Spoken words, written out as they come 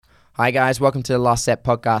Hi guys, welcome to the Last Set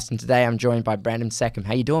podcast, and today I'm joined by Brandon SECOMB.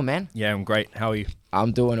 How you doing, man? Yeah, I'm great. How are you?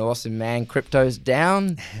 I'm doing awesome, man. Crypto's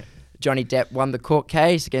down. Johnny Depp won the court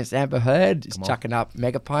case against Amber Heard. He's chucking up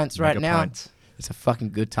mega pints right now. It's a fucking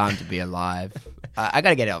good time to be alive. I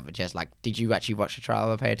gotta get it off my chest. Like, did you actually watch the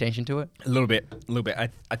trial or pay attention to it? A little bit.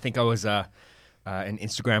 I think I was an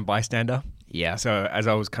Instagram bystander. Yeah. So as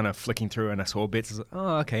I was kind of flicking through and I saw bits, I was like,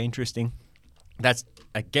 oh, okay, interesting.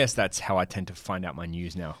 I guess that's how I tend to find out my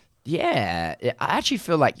news now. Yeah, I actually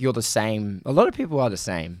feel like you're the same. A lot of people are the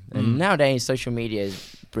same. And nowadays, social media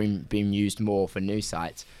is being used more for news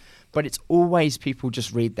sites. But it's always people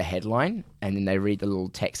just read the headline and then they read the little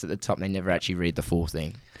text at the top and they never actually read the full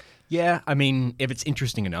thing. Yeah, I mean, if it's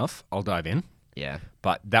interesting enough, I'll dive in. Yeah.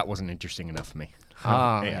 But that wasn't interesting enough for me.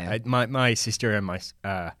 Yeah. My sister and my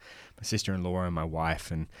sister-in-law and my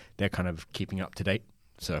wife, and they're kind of keeping up to date.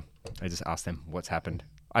 So I just asked them what's happened.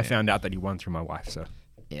 I found out that he won through my wife, so...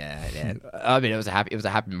 Yeah. I mean, it was a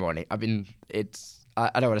happy morning. I don't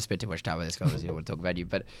want to spend too much time on this because I want to talk about you,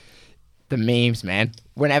 but the memes, man.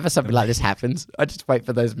 Whenever something like this happens, I just wait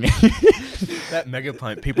for those memes. That mega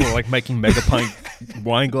pint, people are like making mega pint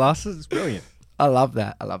wine glasses. It's brilliant. I love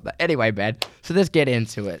that. Anyway, man. So let's get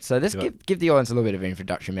into it. So let's give the audience a little bit of an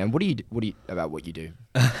introduction, man. What do you about what you do?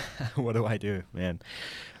 What do I do, man?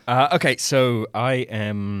 Okay, so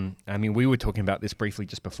we were talking about this briefly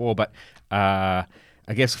just before, but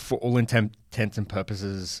I guess for all intents and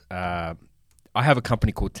purposes, I have a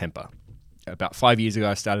company called Temper. About 5 years ago,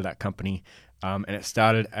 I started that company, and it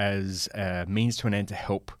started as a means to an end to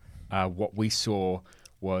help. What we saw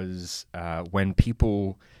was when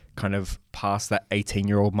people kind of pass that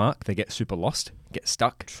 18-year-old mark, they get super lost, get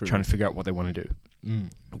stuck, trying to figure out what they want to do.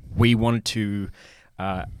 We wanted to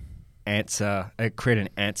create an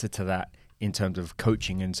answer to that in terms of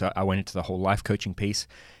coaching, and so I went into the whole life coaching piece.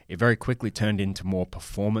 It very quickly turned into more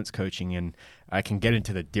performance coaching, and I can get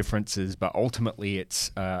into the differences, but ultimately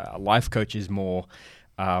it's a life coach is more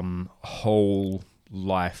whole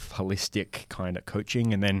life, holistic kind of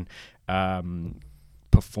coaching, and then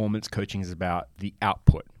performance coaching is about the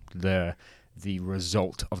output, the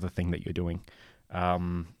result of the thing that you're doing.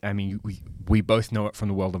 I mean, we both know it from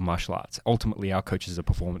the world of martial arts. Ultimately, our coaches are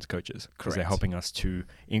performance coaches because they're helping us to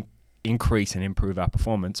increase and improve our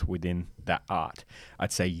performance within that art.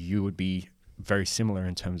 I'd say you would be very similar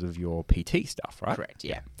in terms of your PT stuff, right? Correct,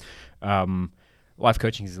 yeah. Life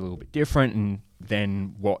coaching is a little bit different, and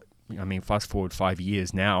then fast forward 5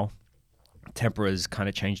 years now, Temper has kind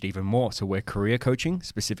of changed even more. So we're career coaching,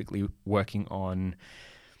 specifically working on...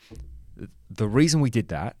 The reason we did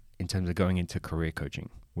that in terms of going into career coaching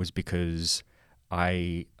was because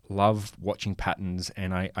I love watching patterns,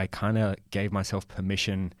 and I kind of gave myself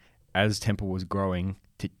permission as Temper was growing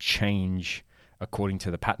to change according to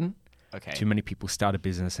the pattern. Okay. Too many people start a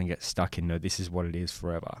business and get stuck in, no, this is what it is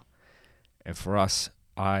forever. And for us,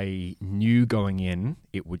 I knew going in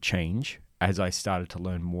it would change as I started to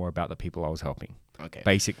learn more about the people I was helping. Okay.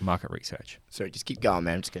 Basic market research. So just keep going,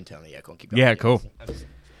 man. I'm just going to tell you. Yeah, go on, keep going. Yeah, cool.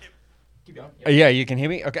 Keep going. Yeah, you can hear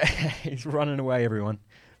me? Okay. He's running away, everyone.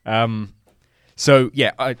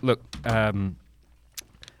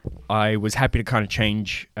 I was happy to kind of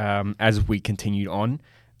change as we continued on.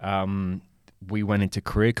 We went into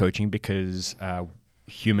career coaching because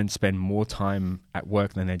humans spend more time at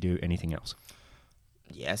work than they do anything else.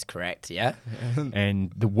 Yes, correct. Yeah.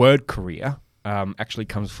 And the word career actually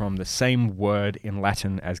comes from the same word in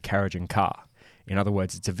Latin as carriage and car. In other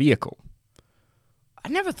words, it's a vehicle. I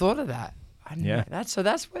never thought of that. Yeah. So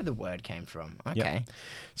that's where the word came from. Okay. Yep.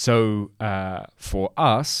 So for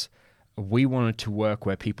us, we wanted to work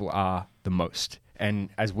where people are the most. And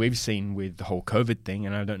as we've seen with the whole COVID thing,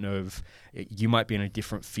 and I don't know if you might be in a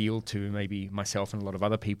different field to maybe myself and a lot of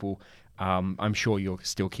other people, I'm sure you're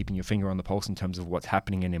still keeping your finger on the pulse in terms of what's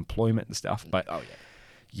happening in employment and stuff. But,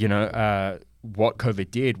 what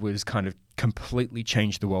COVID did was kind of completely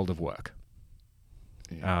change the world of work.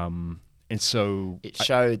 Yeah. And so it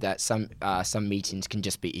showed that some meetings can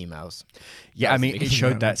just be emails. Yeah, I mean, it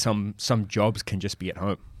showed that some jobs can just be at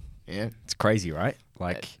home. Yeah. It's crazy, right?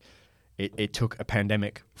 Like, it took a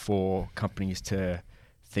pandemic for companies to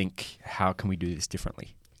think, how can we do this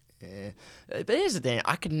differently? Yeah. But here's the thing.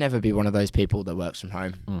 I could never be one of those people that works from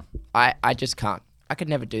home. I just can't. I could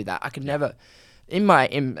never do that. I could never...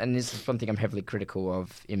 And this is something I'm heavily critical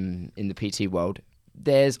of in the PT world,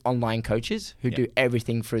 there's online coaches who do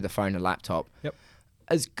everything through the phone and laptop. Yep.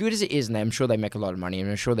 As good as it is, and I'm sure they make a lot of money, and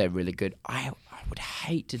I'm sure they're really good, I would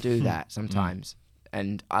hate to do that sometimes.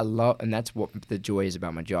 And that's what the joy is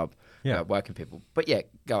about my job, about working people. But yeah,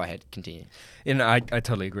 go ahead, continue. And I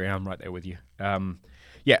totally agree. I'm right there with you.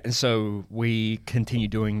 Yeah, and so we continue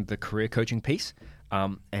doing the career coaching piece,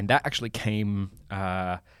 and that actually came.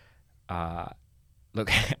 Look,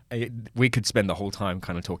 we could spend the whole time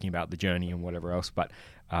kind of talking about the journey and whatever else, but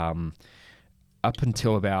up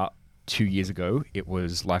until about 2 years ago, it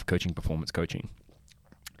was life coaching, performance coaching.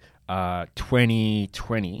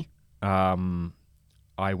 2020,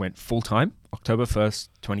 I went full time. October 1st,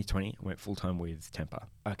 2020, I went full time with Temper.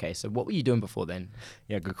 Okay, so what were you doing before then?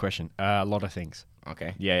 Yeah, good question. A lot of things.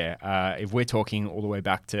 Okay. Yeah. If we're talking all the way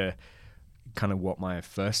back to kind of what my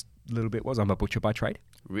first little bit was, I'm a butcher by trade.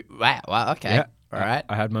 Wow. Okay. Yeah. All right.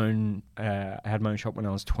 I had my own shop when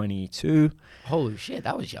I was 22. Holy shit,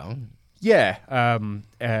 that was young. Yeah.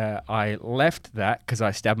 I left that because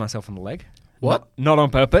I stabbed myself in the leg. What? Not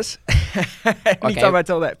on purpose. Anytime I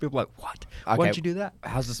tell that, people are like, what? Okay. Why did you do that?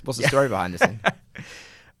 What's the story behind this thing?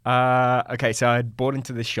 Okay, so I bought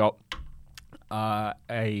into this shop. I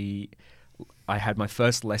had my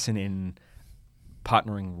first lesson in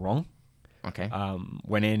partnering wrong. Okay.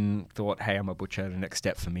 Went in, thought, hey, I'm a butcher. The next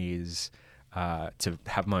step for me is to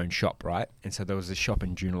have my own shop, right? And so there was a shop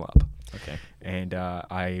in Joondalup. Okay. And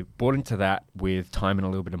I bought into that with time and a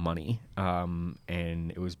little bit of money.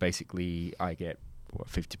 And it was basically, I get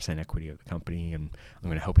 50% equity of the company, and I'm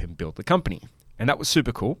going to help him build the company. And that was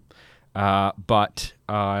super cool. But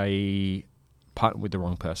I partnered with the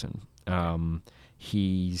wrong person.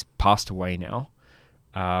 He's passed away now.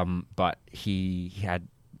 But he had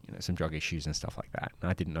some drug issues and stuff like that. And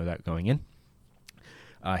I didn't know that going in.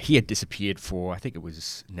 He had disappeared for, I think it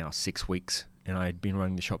was now 6 weeks, and I had been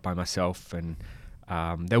running the shop by myself, and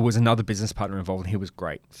there was another business partner involved, and he was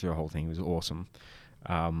great through the whole thing. He was awesome.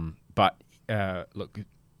 But look,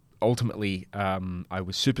 ultimately, I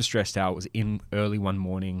was super stressed out. I was in early one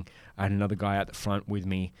morning. I had another guy at the front with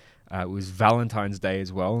me. It was Valentine's Day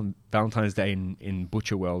as well. And Valentine's Day in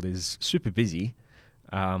Butcher World is super busy.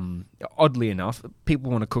 Oddly enough,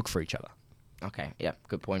 people want to cook for each other. Okay. Yeah.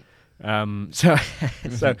 Good point. So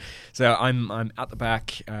I'm at the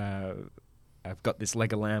back. I've got this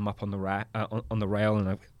leg of lamb up on the rail,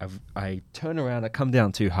 and I turn around. I come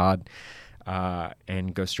down too hard,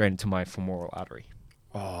 and go straight into my femoral artery.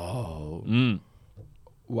 Oh.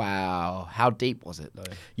 Wow. How deep was it though?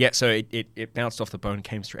 Yeah. So it bounced off the bone,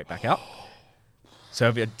 came straight back out. So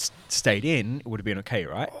if it had stayed in, it would have been okay,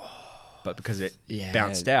 right? But because it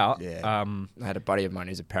bounced out, I had a buddy of mine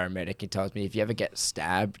who's a paramedic. He tells me if you ever get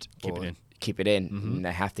stabbed, keep it in. Keep it in. Mm-hmm. And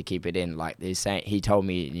they have to keep it in. Like they're saying, he told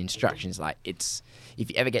me the instructions. Like it's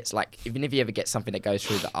even if you ever get something that goes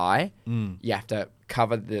through the eye, you have to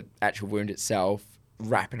cover the actual wound itself,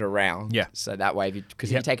 wrap it around. Yeah. So that way, if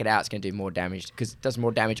you take it out, it's going to do more damage because it does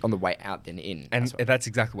more damage on the way out than in. And that's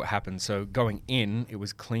exactly what happened. So going in, it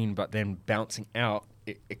was clean, but then bouncing out,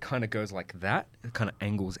 it kind of goes like that. It kind of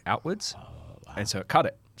angles outwards. Oh, wow. And so it cut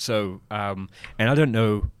it. So, and I don't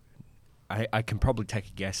know, I can probably take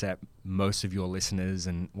a guess at most of your listeners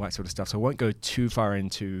and that sort of stuff. So I won't go too far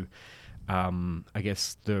into, I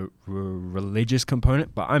guess, the religious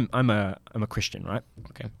component, but I'm a Christian, right?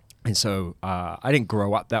 Okay. And so I didn't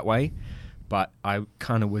grow up that way, but I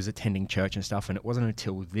kind of was attending church and stuff. And it wasn't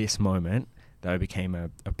until this moment that I became a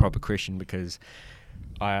proper Christian, because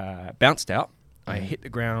I bounced out. I hit the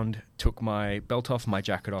ground, took my belt off, my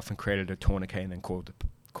jacket off, and created a tourniquet, and then called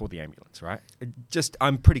the ambulance, right?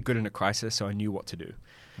 I'm pretty good in a crisis, so I knew what to do.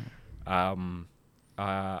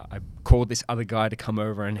 I called this other guy to come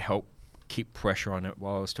over and help keep pressure on it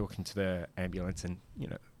while I was talking to the ambulance, and,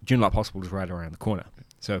 Joondalup Hospital is right around the corner.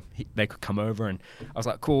 So they could come over, and I was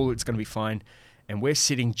like, cool, it's going to be fine. And we're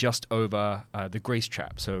sitting just over the grease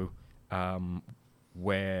trap, so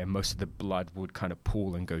where most of the blood would kind of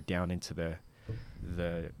pool and go down into the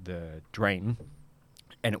drain,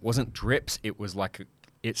 and it wasn't drips, it was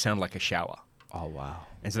it sounded like a shower. Oh wow.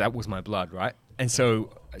 And so that was my blood, right? And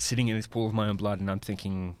so sitting in this pool of my own blood, and I'm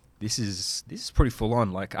thinking, this is pretty full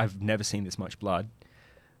on. Like, I've never seen this much blood.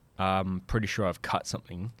 Pretty sure I've cut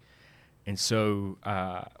something. And so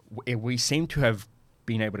we seem to have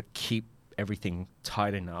been able to keep everything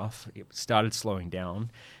tight enough. It started slowing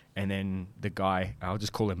down. And then the guy, I'll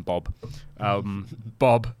just call him Bob.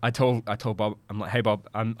 Bob, I told Bob, I'm like, hey Bob,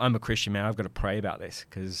 I'm a Christian, man. I've got to pray about this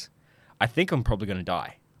because I think I'm probably going to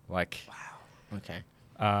die. Like, wow. Okay.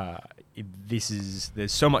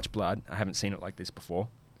 There's so much blood. I haven't seen it like this before,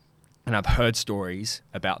 and I've heard stories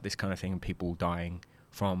about this kind of thing and people dying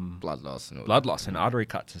from blood loss and artery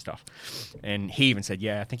cuts and stuff. And he even said,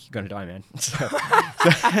 "Yeah, I think you're going to die, man." So,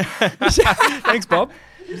 thanks, Bob.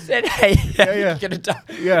 He said, "Hey, you're going to die."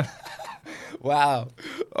 Yeah. Wow.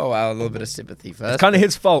 Oh wow, a little bit of sympathy first. It's kind of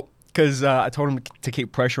his fault because I told him to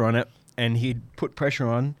keep pressure on it, and he'd put pressure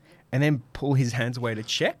on, and then pull his hands away to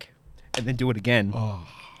check, and then do it again. Oh.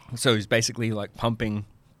 So he's basically like pumping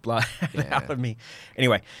blood Yeah. out of me.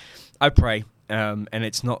 Anyway, I pray, and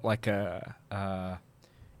it's not like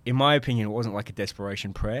in my opinion, it wasn't like a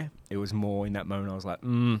desperation prayer. It was more in that moment I was like,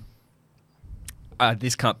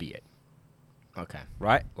 this can't be it. Okay.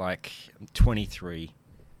 Right? Like, I'm 23,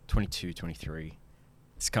 22, 23.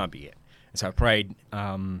 This can't be it. And so I prayed,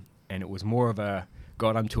 and it was more of a,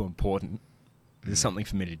 God, I'm too important. There's something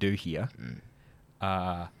for me to do here.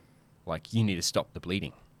 Like, you need to stop the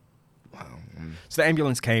bleeding. Wow. So the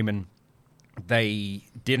ambulance came, and they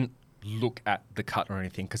didn't look at the cut or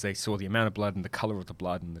anything because they saw the amount of blood and the color of the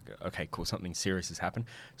blood, and okay, cool, something serious has happened.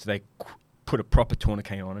 So they put a proper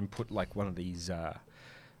tourniquet on and put like one of these,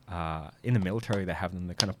 in the military they have them,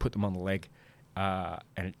 they kind of put them on the leg, and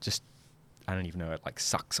it just, I don't even know, it like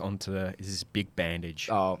sucks onto this big bandage.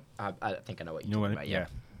 Oh, I think I know what you're talking about. Yeah.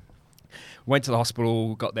 Went to the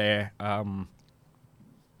hospital, got there, pardon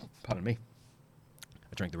me,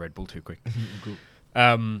 I drank the Red Bull too quick.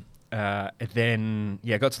 Then,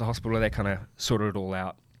 got to the hospital. They kind of sorted it all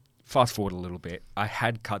out. Fast forward a little bit. I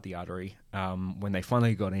had cut the artery. When they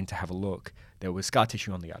finally got in to have a look, there was scar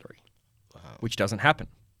tissue on the artery, which doesn't happen.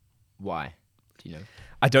 Why? Do you know?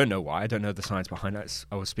 I don't know why. I don't know the science behind it.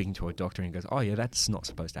 I was speaking to a doctor and he goes, oh, yeah, that's not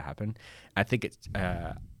supposed to happen. I think it's,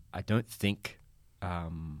 I don't think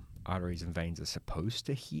arteries and veins are supposed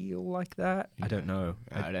to heal like that. I don't know.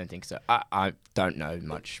 I don't think so. I don't know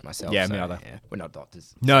much myself. Yeah, so, me either. Yeah, we're not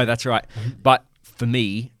doctors. No, that's right. But for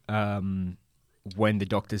me, when the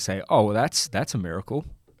doctors say, oh, well, that's a miracle,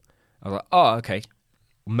 I was like, oh, okay,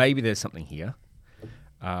 maybe there's something here.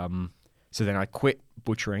 So then I quit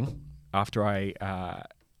butchering after I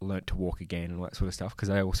learnt to walk again and all that sort of stuff,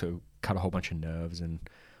 because I also cut a whole bunch of nerves and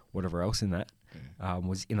whatever else in that.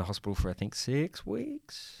 Was in the hospital for, I think, 6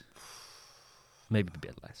 weeks, maybe a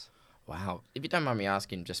bit less. Wow. If you don't mind me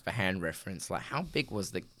asking, just for hand reference, like how big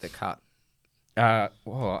was the cut?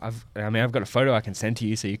 Well, I've got a photo I can send to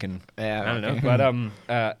you so you can. Yeah, I don't know, but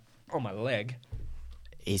on my leg,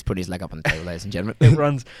 He's put his leg up on the table, ladies and gentlemen. it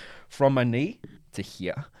runs from my knee to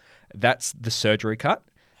here. That's the surgery cut.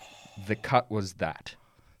 The cut was that.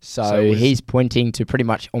 So he's pointing to pretty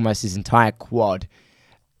much almost his entire quad.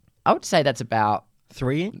 I would say that's about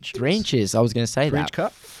 3 inches. 3 inches. I was going to say 3-inch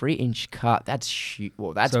cut? 3-inch cut. That's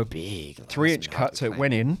well, that's So, big. 3-inch cut. So it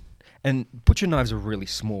went in, and butcher knives are really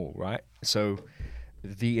small, right? So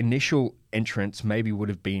the initial entrance maybe would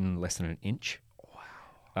have been less than an inch.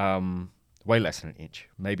 Wow. Way less than an inch.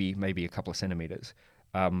 Maybe a couple of centimeters.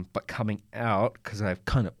 But coming out, because I've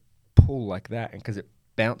kind of pulled like that, and because it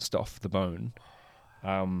bounced off the bone,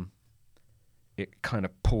 it kind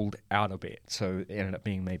of pulled out a bit. So it ended up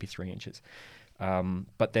being maybe 3 inches.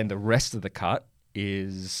 But then the rest of the cut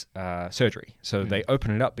is surgery. So they open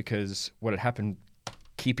it up because what had happened,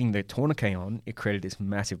 keeping the tourniquet on, it created this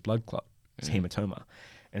massive blood clot, this hematoma.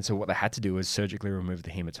 And so what they had to do was surgically remove the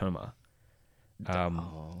hematoma.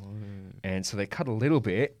 And so they cut a little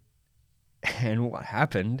bit. And what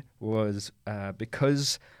happened was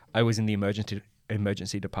because I was in the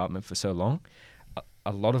emergency department for so long,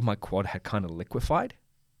 a lot of my quad had kind of liquefied.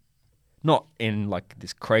 Not in like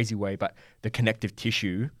this crazy way, but the connective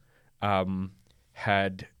tissue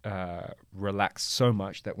had relaxed so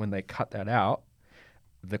much that when they cut that out,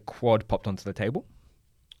 the quad popped onto the table.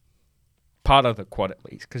 Part of the quad at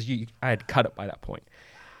least, because I had cut it by that point.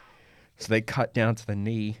 So they cut down to the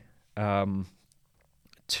knee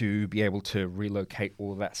to be able to relocate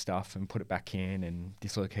all of that stuff and put it back in, and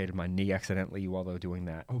dislocated my knee accidentally while they were doing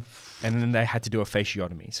that. Oof. And then they had to do a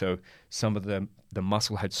fasciotomy. So some of the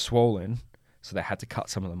muscle had swollen, so they had to cut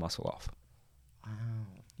some of the muscle off. Wow.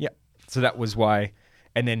 Yeah. So that was why.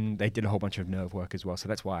 And then they did a whole bunch of nerve work as well. So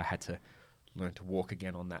that's why I had to learn to walk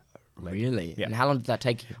again on that leg. Really? Yeah. And how long did that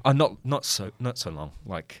take you? Not so long.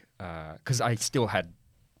 Like, because I still had,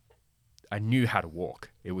 I knew how to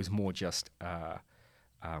walk. It was more just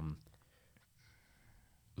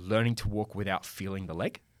learning to walk without feeling the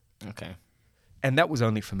leg. Okay. And that was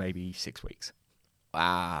only for maybe 6 weeks.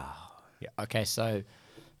 Wow. Yeah. Okay, so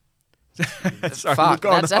Sorry, fuck,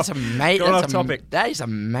 that's amazing. Going off topic. That is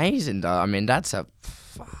amazing, though. I mean, that's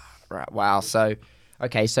right. Wow. So,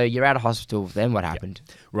 okay, so you're out of hospital. Then what happened?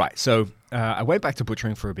 Yeah. Right. So I went back to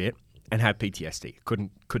butchering for a bit and had PTSD.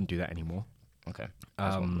 Couldn't do that anymore. Okay.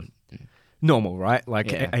 Normal, right?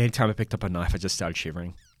 Like Yeah. anytime I picked up a knife, I just started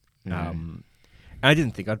shivering. I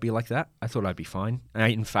didn't think I'd be like that. I thought I'd be fine.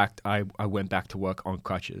 In fact, I went back to work on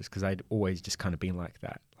crutches because I'd always just kind of been like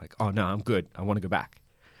that. Like, oh no, I'm good. I want to go back.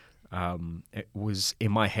 It was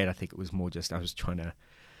in my head. I think it was more just I was trying to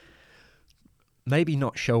maybe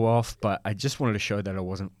not show off, but I just wanted to show that I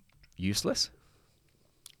wasn't useless.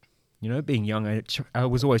 Being young, I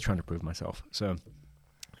was always trying to prove myself. So,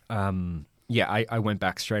 I went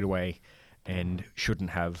back straight away and shouldn't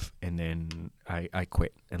have, and then I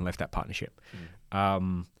quit and left that partnership.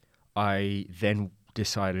 I then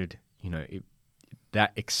decided,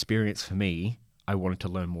 that experience for me, I wanted to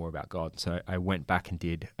learn more about God. So I went back and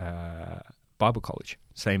did Bible college,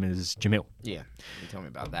 same as Jamil. Yeah, you tell me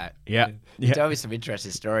about that. Yeah. You tell me some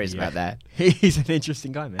interesting stories about that. He's an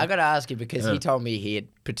interesting guy, man. I got to ask you because he told me he had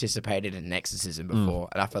participated in an exorcism before,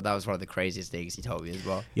 and I thought that was one of the craziest things he told me as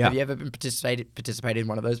well. Yeah. Have you ever been participated in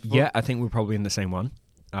one of those before? Yeah, I think we're probably in the same one.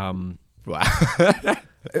 Wow.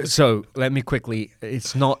 So let me quickly.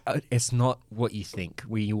 It's not what you think.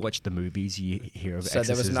 When you watch the movies, you hear of. So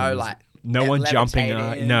there was no no one jumping.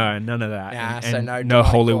 levitating? No, none of that. Nah, and so no no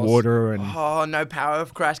holy force. water and. Oh, no power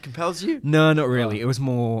of Christ compels you? No, not really. It was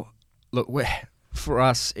more. Look, for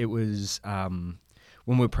us, it was when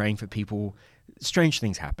we're praying for people, strange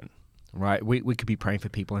things happen, right? We could be praying for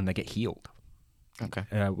people and they get healed.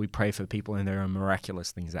 Okay. We pray for people and there are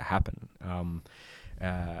miraculous things that happen.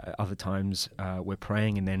 Other times we're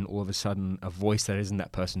praying and then all of a sudden a voice that isn't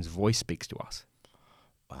that person's voice speaks to us.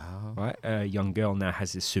 Wow. Right? A young girl now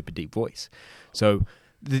has this super deep voice. So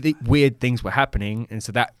the weird things were happening, and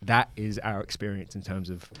so that is our experience in terms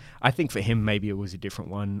of. I think for him maybe it was a different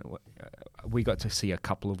one. We got to see a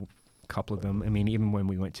couple of them. I mean, even when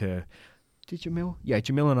we went to. Did Jamil? Yeah,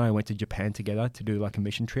 Jamil and I went to Japan together to do like a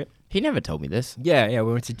mission trip. He never told me this. Yeah,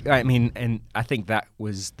 we went to. I mean, and I think that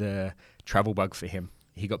was the travel bug for him.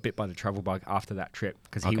 He got bit by the travel bug after that trip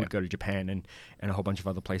because he would go to Japan and a whole bunch of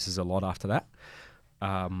other places a lot after that.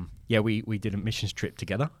 We did a missions trip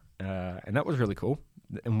together, and that was really cool.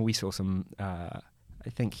 And we saw some. I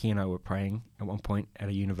think he and I were praying at one point at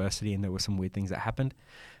a university, and there were some weird things that happened.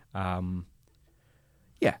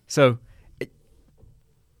 So.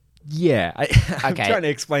 I'm trying to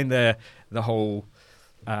explain the whole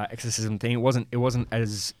exorcism thing. It wasn't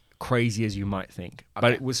as crazy as you might think,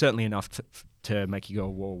 but it was certainly enough to make you go,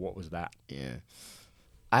 "Whoa, what was that?" Yeah,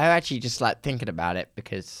 I actually just like thinking about it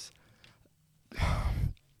because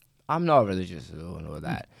I'm not religious at all and all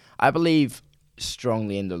that. I believe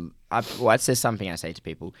strongly in it says something I say to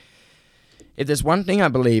people. If there's one thing I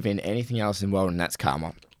believe in, anything else in the world, and that's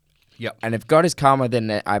karma. Yep. And if God is karma,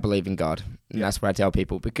 then I believe in God. And that's what I tell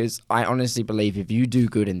people, because I honestly believe if you do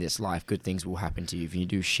good in this life, good things will happen to you. If you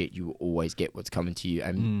do shit, you will always get what's coming to you.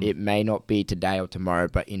 And it may not be today or tomorrow,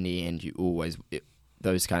 but in the end, it will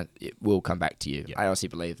come back to you. Yep. I honestly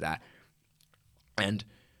believe that. And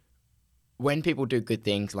when people do good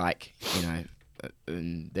things, like,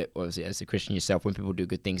 obviously as a Christian yourself, when people do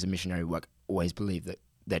good things in missionary work, always believe that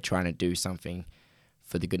they're trying to do something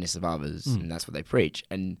for the goodness of others, and that's what they preach.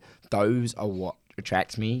 And those are what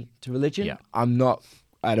attracts me to religion. Yeah. I'm not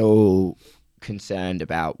at all concerned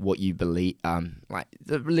about what you believe, like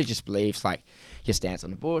the religious beliefs, like your stance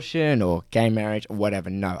on abortion or gay marriage or whatever.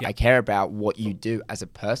 No, I care about what you do as a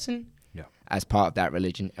person, as part of that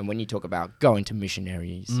religion. And when you talk about going to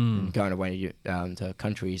missionaries and going away to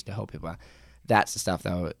countries to help people out, that's the stuff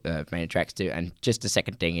that main attracts to. And just the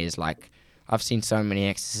second thing is, like, I've seen so many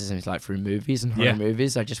exorcisms like through movies and horror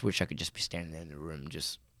movies. I just wish I could just be standing there in the room,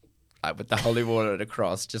 just with the holy water and the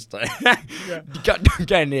cross, just like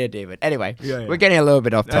go near demon. Anyway, we're getting a little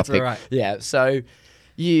bit off topic. That's all right. Yeah, so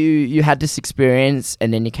you had this experience,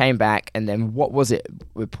 and then you came back, and then what was it?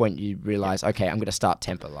 The point you realized, okay, I'm going to start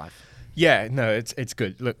Temper Life. Yeah, no, it's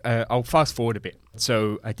good. Look, I'll fast forward a bit.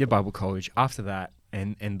 So I did Bible college. After that,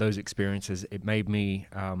 and those experiences, it made me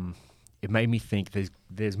think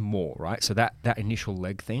there's more, right? So that initial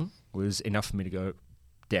leg thing was enough for me to go,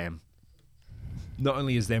 damn, not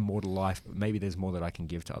only is there more to life, but maybe there's more that I can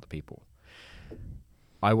give to other people.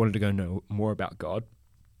 I wanted to go know more about God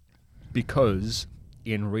because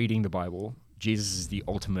in reading the Bible, Jesus is the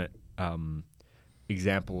ultimate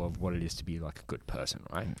example of what it is to be like a good person,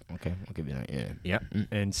 right? Okay, I'll give you that, yeah. Yeah,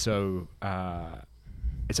 and so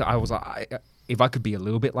I was like, if I could be a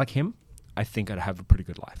little bit like him, I think I'd have a pretty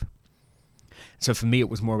good life. So for me, it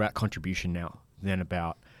was more about contribution now than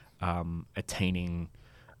about attaining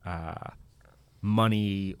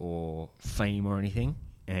money or fame or anything.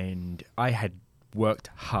 And I had worked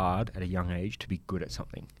hard at a young age to be good at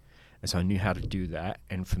something. And so I knew how to do that.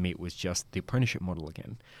 And for me, it was just the apprenticeship model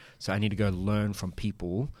again. So I need to go learn from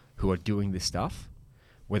people who are doing this stuff,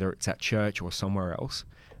 whether it's at church or somewhere else,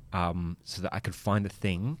 so that I could find the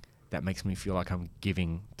thing that makes me feel like I'm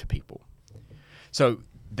giving to people. So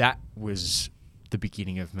that was the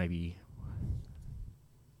beginning of maybe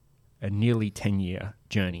a nearly 10-year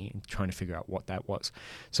journey in trying to figure out what that was.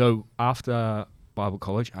 So after Bible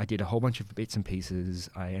college. I did a whole bunch of bits and pieces.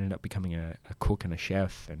 I ended up becoming a cook and a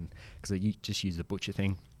chef, and because I just used the butcher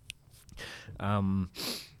thing.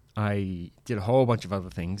 I did a whole bunch of other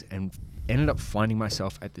things and ended up finding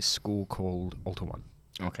myself at this school called Alta One.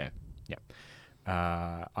 Okay.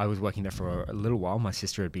 Yeah. I was working there for a little while. My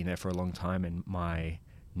sister had been there for a long time, and my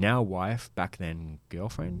now wife, back then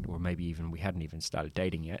girlfriend, or maybe even we hadn't even started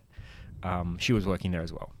dating yet, she was working there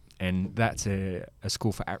as well. And that's a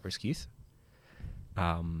school for at-risk youth.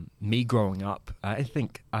 Me growing up, I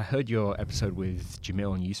think I heard your episode with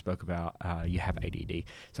Jamil, and you spoke about you have ADD.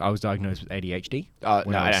 So I was diagnosed with ADHD. Oh,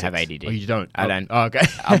 no, I don't have ADD. Oh, you don't? I don't. Oh, okay.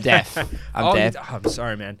 I'm deaf. I'm deaf. I'm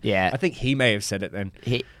sorry, man. Yeah. I think he may have said it then.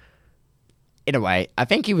 In a way, I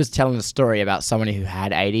think he was telling a story about someone who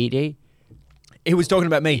had ADD. He was talking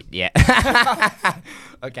about me. Yeah.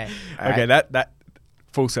 Okay. All okay, right. that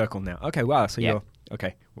full circle now. Okay, wow. So Yeah. you're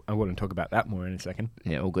okay. I want to talk about that more in a second.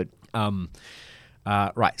 Yeah, all good.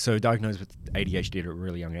 Right. So diagnosed with ADHD at a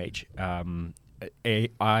really young age.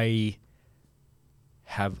 I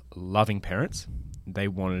have loving parents. They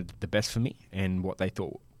wanted the best for me, and what they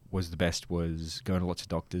thought was the best was going to lots of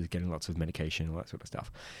doctors, getting lots of medication, all that sort of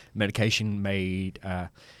stuff. Medication made I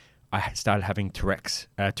started having Tourette's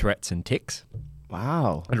and tics.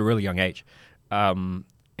 Wow. At a really young age, and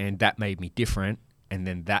that made me different. And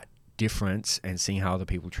then that difference and seeing how other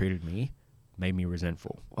people treated me made me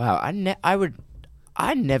resentful. Wow.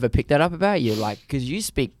 I never picked that up about you, like, because you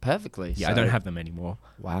speak perfectly. Yeah, so. I don't have them anymore.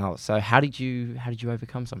 Wow. So how did you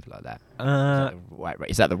overcome something like that?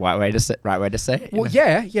 Is that the right way to say it? Well,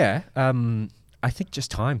 yeah. I think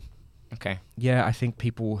just time. Okay. Yeah, I think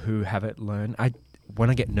people who have it learn. When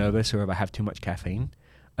I get nervous or if I have too much caffeine,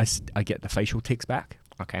 I get the facial tics back.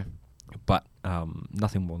 Okay. But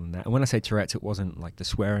nothing more than that. And when I say Tourette's, it wasn't like the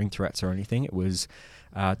swearing Tourette's or anything. It was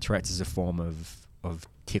Tourette's is a form of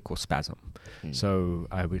tic or spasm. So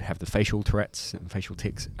I would have the facial Tourette's and facial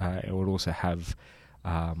tics. I would also have,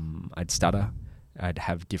 I'd stutter. I'd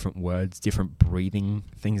have different words, different breathing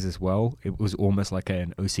things as well. It was almost like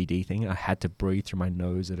an OCD thing. I had to breathe through my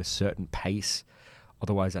nose at a certain pace.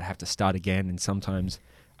 Otherwise, I'd have to start again. And sometimes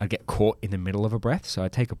I'd get caught in the middle of a breath. So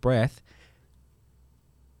I'd take a breath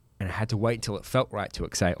and I had to wait until it felt right to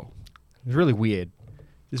exhale. It was really weird.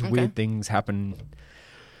 Just weird things happen.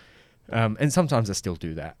 And sometimes I still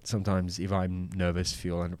do that. Sometimes if I'm nervous,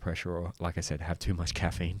 feel under pressure, or like I said, have too much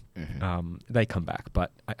caffeine, they come back.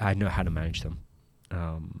 But I know how to manage them.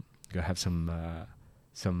 Go have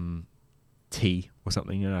some tea or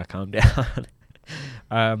something, and I calm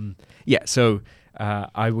down. So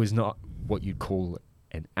I was not what you'd call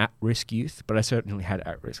an at-risk youth, but I certainly had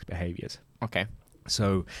at-risk behaviors. Okay.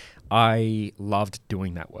 So I loved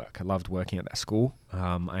doing that work. I loved working at that school.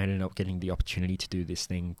 I ended up getting the opportunity to do this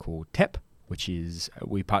thing called TEP, which is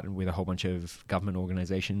we partnered with a whole bunch of government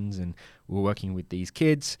organizations, and we were working with these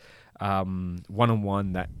kids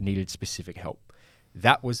one-on-one that needed specific help.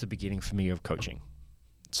 That was the beginning for me of coaching.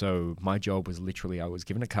 So my job was literally I was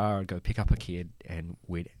given a car, I'd go pick up a kid, and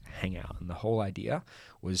we'd hang out. And the whole idea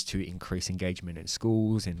was to increase engagement in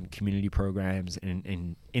schools and community programs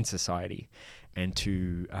and in society, and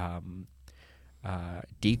to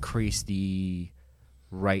decrease the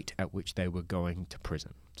rate at which they were going to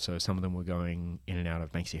prison. So some of them were going in and out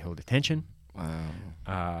of Banksia Hill detention.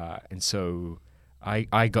 Wow. And so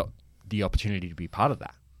I got the opportunity to be part of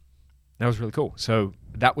that. That was really cool. So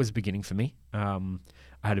that was the beginning for me.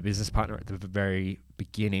 I had a business partner at the very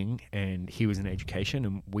beginning, and he was in education,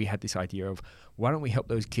 and we had this idea of why don't we help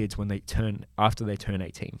those kids after they turn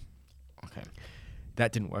 18. Okay.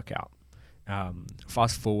 That didn't work out.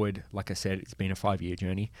 Fast forward, like I said, it's been a 5-year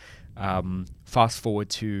journey. Fast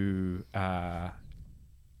forward to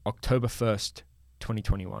October 1st,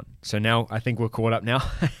 2021. So now I think we're caught up now.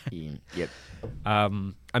 Yep.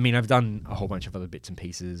 I mean, I've done a whole bunch of other bits and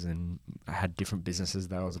pieces, and I had different businesses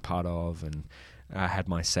that I was a part of, and I had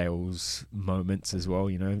my sales moments as well,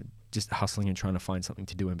 just hustling and trying to find something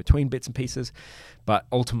to do in between bits and pieces. But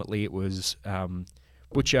ultimately it was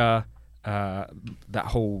Butcher, that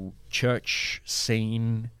whole church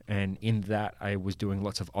scene, and in that I was doing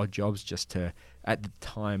lots of odd jobs at the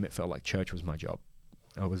time it felt like church was my job.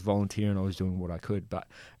 I was volunteering, I was doing what I could, but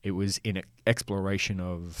it was in exploration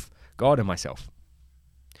of God and myself.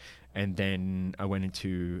 And then I went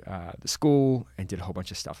into the school and did a whole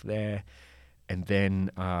bunch of stuff there. And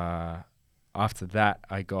then after that,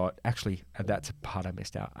 that's a part I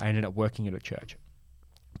missed out. I ended up working at a church,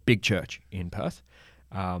 big church in Perth.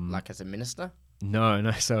 Like as a minister?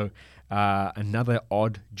 No. So another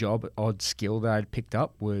odd skill that I'd picked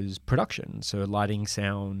up was production. So lighting,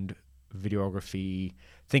 sound, videography,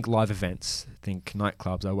 think live events, think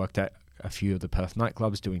nightclubs. I worked at a few of the Perth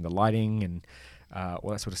nightclubs doing the lighting and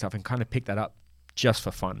all that sort of stuff, and kind of picked that up just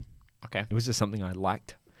for fun. Okay. It was just something I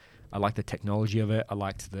liked. I liked the technology of it. I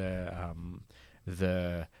liked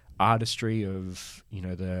the artistry of, you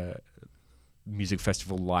know, the music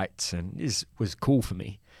festival lights, and was cool for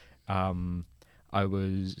me. I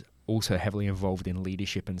was also heavily involved in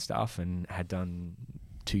leadership and stuff, and had done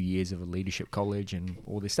 2 years of a leadership college and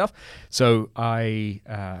all this stuff. So I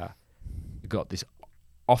got this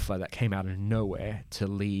offer that came out of nowhere to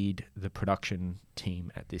lead the production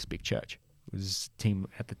team at this big church. It was a team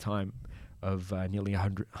at the time of nearly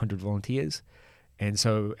 100 volunteers. And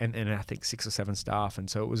so, and I think 6 or 7 staff. And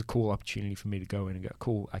so it was a cool opportunity for me to go in and go,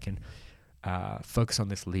 cool, I can focus on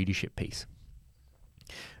this leadership piece,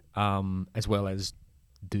 as well as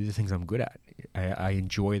do the things I'm good at. I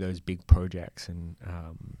enjoy those big projects and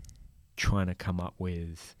trying to come up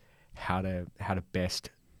with how to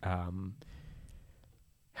best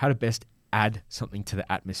add something to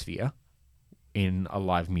the atmosphere in a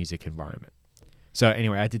live music environment. So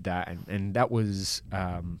anyway, I did that, and that was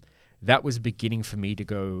beginning for me to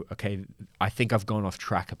go, okay, I think I've gone off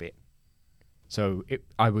track a bit. So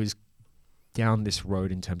I was down this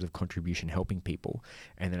road in terms of contribution, helping people,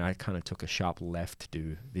 and then I kind of took a sharp left to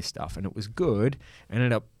do this stuff, and it was good. I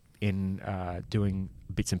ended up in doing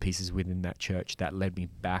bits and pieces within that church that led me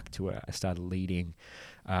back to I started leading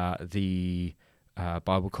the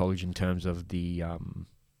Bible college in terms of the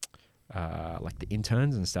like the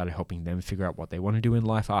interns, and started helping them figure out what they want to do in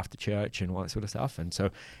life after church and all that sort of stuff. And so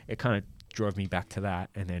it kind of drove me back to that.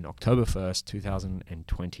 And then October 1st,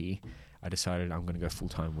 2020, I decided I'm going to go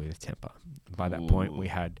full-time with Temper. By that point, we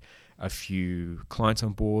had a few clients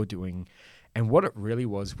on board doing, and what it really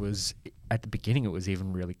was at the beginning, it was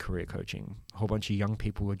even really career coaching. A whole bunch of young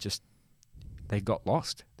people were they got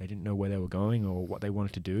lost. They didn't know where they were going or what they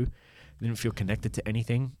wanted to do. They didn't feel connected to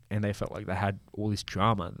anything, and they felt like they had all this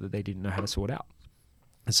drama that they didn't know how to sort out.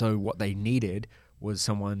 And so what they needed was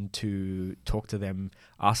someone to talk to them,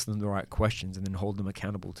 ask them the right questions, and then hold them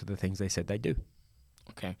accountable to the things they said they do.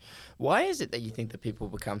 Okay. Why is it that you think that people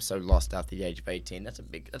become so lost after the age of 18? That's a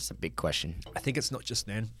big question. I think it's not just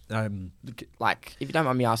then. Like, if you don't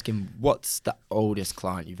mind me asking, what's the oldest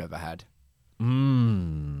client you've ever had?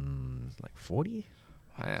 Like 40?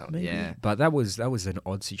 Wow, maybe. yeah. But that was an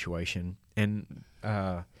odd situation. And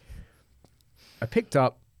I picked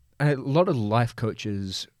up a lot of life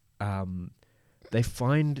coaches, they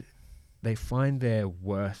find their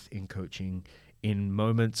worth in coaching in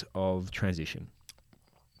moments of transition.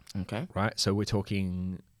 Okay. Right? So we're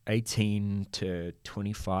talking 18 to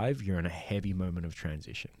 25, you're in a heavy moment of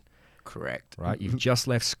transition. Correct. Right? You've just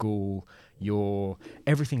left school,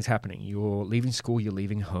 everything's happening. You're leaving school, you're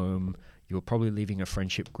leaving home, you're probably leaving a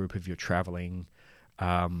friendship group if you're traveling.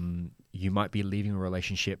 You might be leaving a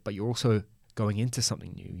relationship, but you're also going into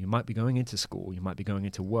something new. You might be going into school, you might be going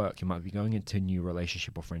into work, you might be going into a new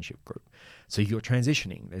relationship or friendship group. So you're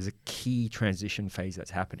transitioning. There's a key transition phase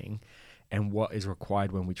that's happening. And what is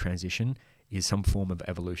required when we transition is some form of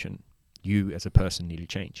evolution. You as a person need to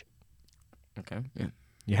change. Okay. Yeah.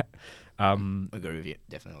 Yeah. I agree with you.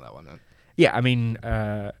 Definitely on that one, man. Yeah, I mean,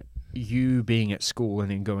 you being at school and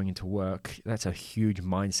then going into work, that's a huge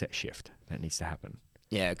mindset shift that needs to happen.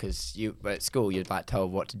 Yeah, because at school, you're like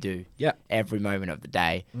told what to do every moment of the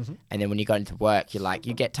day. Mm-hmm. And then when you go into work,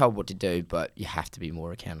 you get told what to do, but you have to be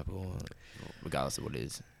more accountable regardless of what it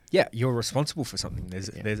is. Yeah, you're responsible for something.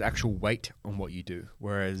 There's actual weight on what you do.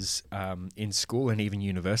 Whereas in school and even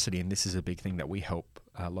university, and this is a big thing that we help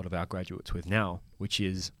a lot of our graduates with now, which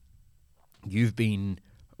is you've been,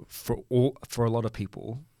 for a lot of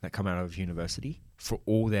people that come out of university, for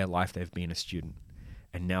all their life they've been a student,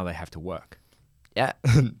 and now they have to work. Yeah,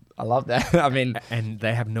 I love that. I mean, and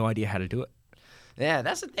they have no idea how to do it. Yeah,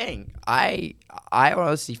 that's the thing. I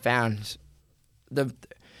honestly found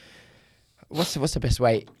what's the best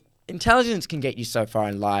way? Intelligence can get you so far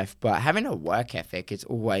in life, but having a work ethic is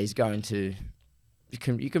always going to.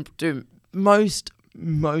 You can do most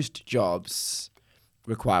jobs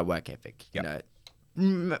require work ethic. Yep. You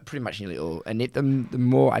know, pretty much nearly all. And the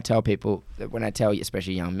more I tell people, when I tell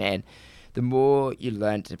especially young men, the more you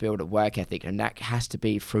learn to build a work ethic, and that has to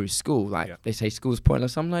be through school. Like they say, school's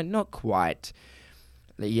pointless. I'm like, not quite.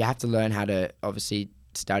 You have to learn how to obviously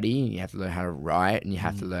study, and you have to learn how to write, and you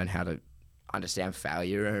have to learn how to understand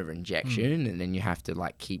failure or rejection, and then you have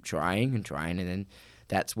to keep trying, and then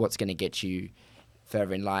that's what's going to get you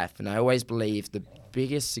further in life. And I always believe the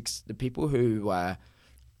people who were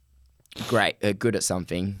good at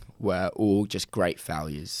something were all just great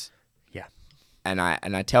failures. Yeah. And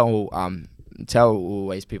I tell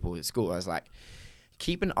always people at school, I was like,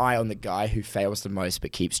 keep an eye on the guy who fails the most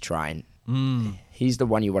but keeps trying. He's the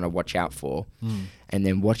one you want to watch out for. And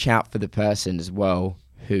then watch out for the person as well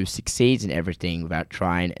who succeeds in everything without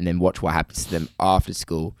trying, and then watch what happens to them after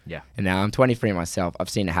school. Yeah. And now I'm 23 myself. I've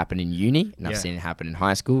seen it happen in uni, and I've seen it happen in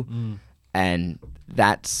high school. And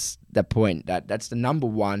that's the point. That's the number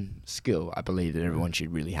one skill I believe that everyone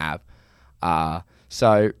should really have.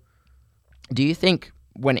 So do you think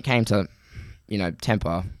when it came to,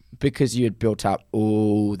 temper, because you had built up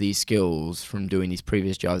all these skills from doing these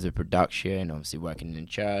previous jobs of production, obviously working in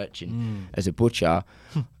church and as a butcher,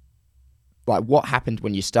 like what happened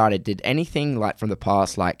when you started? Did anything like from the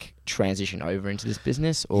past like transition over into this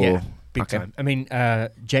business? Or Yeah, big time. I mean,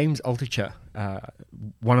 James Altucher,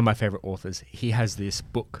 one of my favorite authors, he has this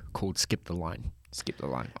book called Skip the Line. Skip the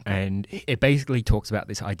line. Okay. And it basically talks about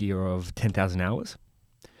this idea of 10,000 hours,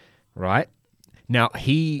 right? Now,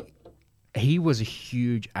 he was a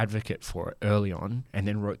huge advocate for it early on and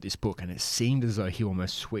then wrote this book, and it seemed as though he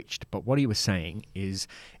almost switched. But what he was saying is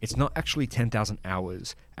it's not actually 10,000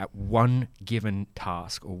 hours at one given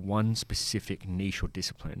task or one specific niche or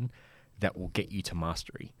discipline that will get you to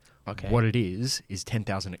mastery. Okay. What it is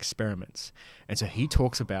 10,000 experiments. And so he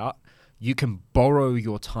talks about you can borrow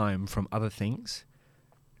your time from other things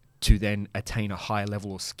to then attain a higher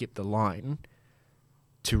level or skip the line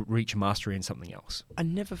to reach mastery in something else. I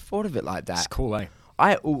never thought of it like that. It's cool, eh?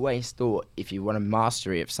 I always thought if you want to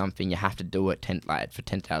mastery of something, you have to do it for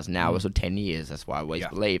 10,000 hours or 10 years. That's what I always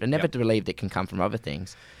believed. I never believed it can come from other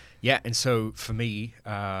things. Yeah, and so for me,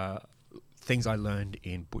 things I learned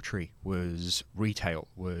in butchery was retail,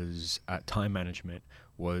 was time management,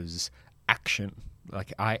 was action.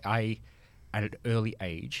 Like I, at an early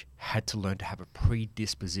age, had to learn to have a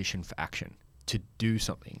predisposition for action, to do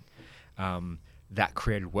something. That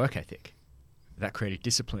created work ethic, that created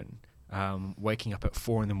discipline. Waking up at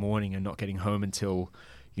 4 a.m. and not getting home until,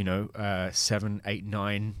 7, 8,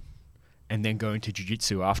 9, and then going to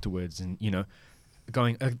jiu-jitsu afterwards, and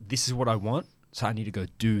going, this is what I want, so I need to go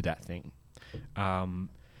do that thing.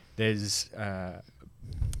 There's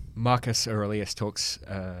Marcus Aurelius talks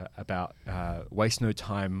about waste no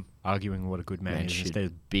time arguing what a good man is,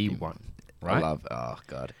 instead be one. Right? Oh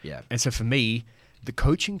God, yeah. And so for me, the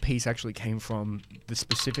coaching piece actually came from the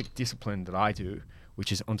specific discipline that I do,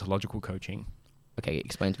 which is ontological coaching. Okay,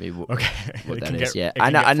 explain to me what that is. is. Yeah,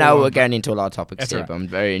 I know we're going into a lot of topics here, but I'm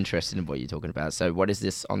very interested in what you're talking about. So what is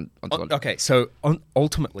this ontology? Okay, so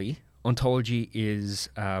ultimately, ontology is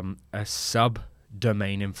a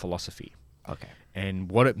sub-domain in philosophy. Okay.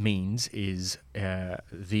 And what it means is it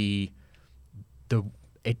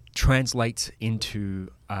translates into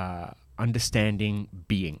understanding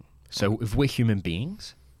being. So if we're human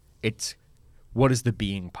beings, it's what is the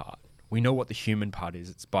being part? We know what the human part is.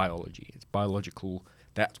 It's biology. It's biological.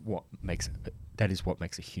 That is what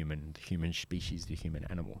makes a human, the human species, the human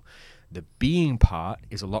animal. The being part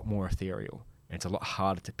is a lot more ethereal, and it's a lot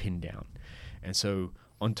harder to pin down. And so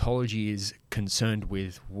ontology is concerned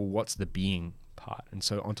with, well, what's the being part? And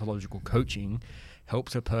so ontological coaching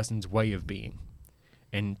helps a person's way of being.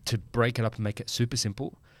 And to break it up and make it super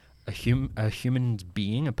simple, a human's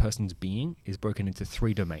being, a person's being, is broken into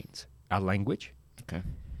 3 domains. Our language,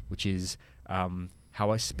 which is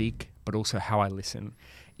how I speak, but also how I listen.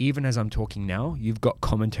 Even as I'm talking now, you've got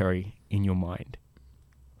commentary in your mind.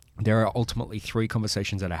 There are ultimately 3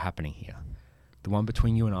 conversations that are happening here. The one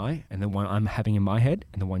between you and I, and the one I'm having in my head,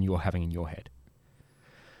 and the one you're having in your head.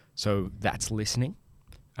 So that's listening.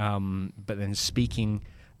 But then speaking,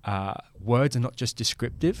 words are not just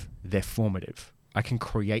descriptive, they're formative. I can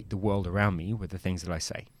create the world around me with the things that I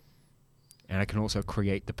say. And I can also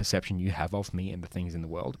create the perception you have of me and the things in the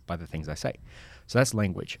world by the things I say. So that's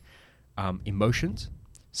language. Emotions.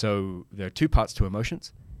 So there are 2 parts to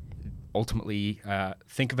emotions. Ultimately,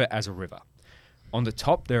 think of it as a river. On the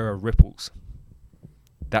top, there are ripples.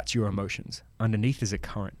 That's your emotions. Underneath is a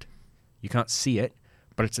current. You can't see it,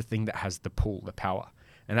 but it's a thing that has the pull, the power.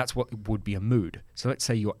 And that's what would be a mood. So let's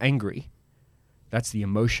say you're angry. That's the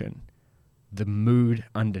emotion. The mood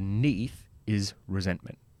underneath is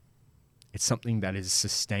resentment. It's something that is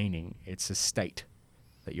sustaining. It's a state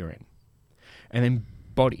that you're in. And then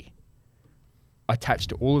body. Attached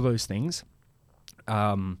to all of those things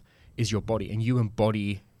is your body. And you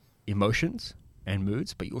embody emotions and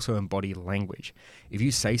moods, but you also embody language. If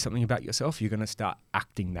you say something about yourself, you're going to start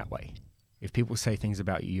acting that way. If people say things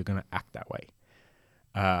about you, you're going to act that way.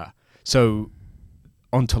 So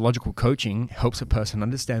ontological coaching helps a person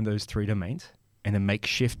understand those 3 domains and then make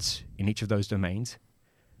shifts in each of those domains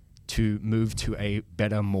to move to a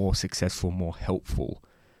better, more successful, more helpful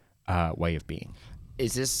way of being.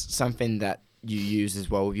 Is this something that you use as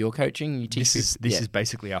well with your coaching? You teach this is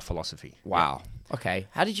basically our philosophy. Wow. Okay.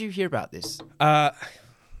 How did you hear about this?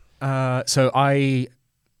 So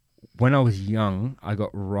when I was young, I got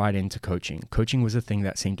right into coaching. Coaching was the thing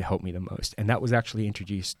that seemed to help me the most. And that was actually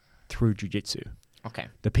introduced through jiu-jitsu. Okay.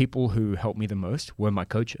 The people who helped me the most were my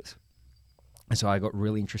coaches. And so I got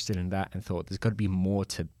really interested in that and thought, there's got to be more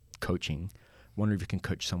to coaching. Wonder if you can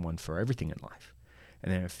coach someone for everything in life.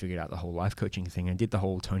 And then I figured out the whole life coaching thing and did the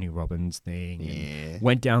whole Tony Robbins thing and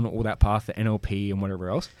went down all that path, the NLP and whatever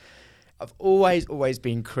else. I've always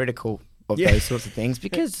been critical of those sorts of things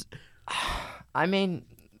because, I mean,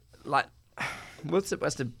 like, what's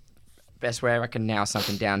the best way I can nail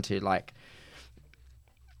something down to? Like,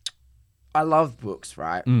 I love books,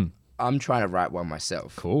 right? I'm trying to write one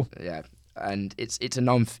myself. Cool. Yeah. And it's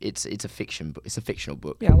a fiction book. It's a fictional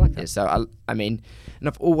book. Yeah, I like that. So I mean, and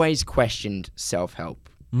I've always questioned self-help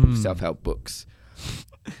books,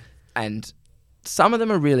 and some of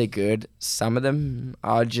them are really good. Some of them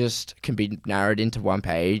are just can be narrowed into one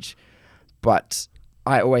page. But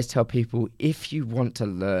I always tell people, if you want to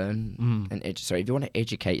learn if you want to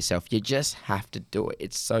educate yourself, you just have to do it.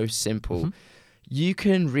 It's so simple. You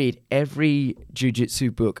can read every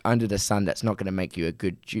jiu-jitsu book under the sun. That's not going to make you a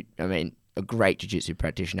great jiu-jitsu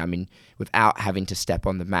practitioner. I mean, without having to step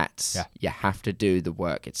on the mats, you have to do the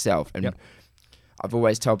work itself. And I've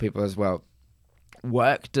always told people as well,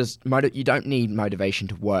 you don't need motivation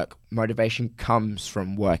to work. Motivation comes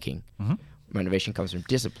from working. Motivation comes from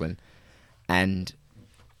discipline. And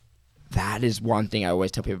that is one thing I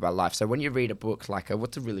always tell people about life. So when you read a book like,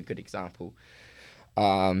 what's a really good example?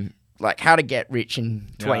 Like How to Get Rich in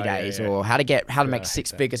 20 Days, or How to Make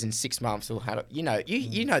six figures in 6 months, or how to, you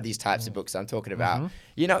know these types of books I'm talking about.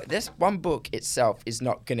 This one book itself is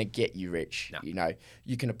not going to get you rich. No.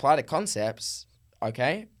 You can apply the concepts,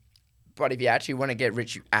 okay? But if you actually want to get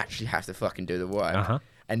rich, you actually have to fucking do the work.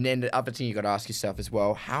 And then the other thing you got to ask yourself as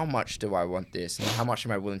well, how much do I want this? And how much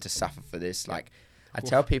am I willing to suffer for this? Like, I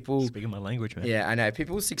tell people... Speaking my language, man. Yeah, I know.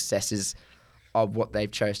 People's successes of what they've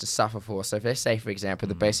chose to suffer for. So if they say, for example,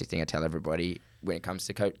 the basic thing I tell everybody when it comes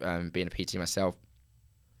to being a PT myself,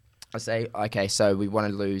 I say, okay, so we want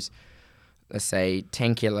to lose, let's say,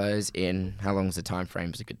 10 kilos in, how long is the time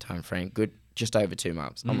frame? Is a good time frame? Good, just over 2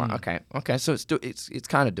 months. I'm like, okay, so it's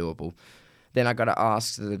kind of doable. Then I got to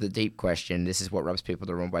ask the deep question. This is what rubs people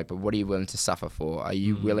the wrong way, but what are you willing to suffer for? Are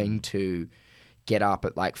you willing to get up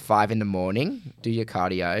at like 5 a.m, do your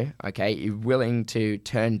cardio, okay? You're willing to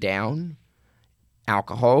turn down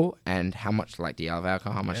alcohol, and how much do you love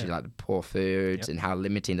alcohol, how much you like the poor foods, and how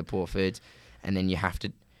limiting the poor foods, and then you have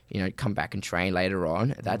to come back and train later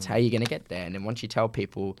on. That's how you're going to get there. And then once you tell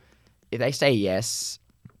people, if they say yes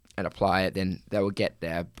and apply it, then they will get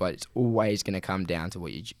there. But it's always going to come down to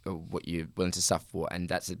what you're willing to suffer for. And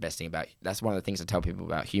that's the best thing that's one of the things I tell people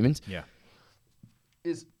about humans.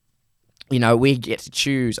 Is we get to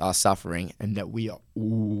choose our suffering, and that we are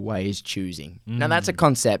always choosing. Now, that's a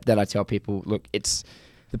concept that I tell people, look, it's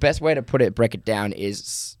the best way to break it down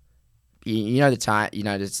is, the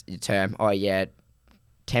term,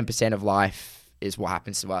 10% of life is what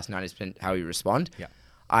happens to us, 90% how we respond.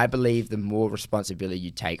 I believe the more responsibility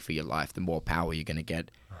you take for your life, the more power you're going to get.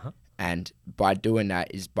 And by doing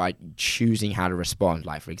that is by choosing how to respond.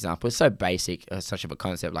 Like, for example, it's so basic, such of a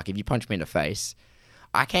concept. Like, if you punch me in the face,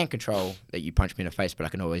 I can't control that you punch me in the face, but I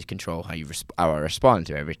can always control how I respond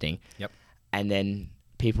to everything. And then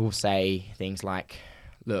people say things like,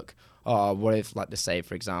 look, what if, let's say,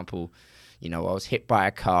 for example, I was hit by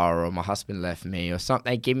a car, or my husband left me, or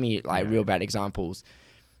something. They give me real bad examples.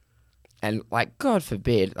 And God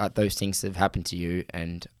forbid, those things have happened to you.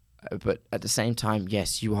 But at the same time,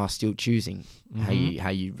 yes, you are still choosing how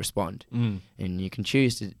you respond. And you can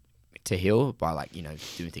choose to heal by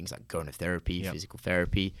doing things like going to therapy, physical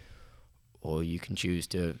therapy, or you can choose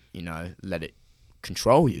to let it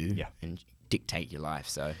control you and dictate your life.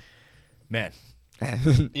 So, man,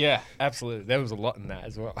 yeah, absolutely. There was a lot in that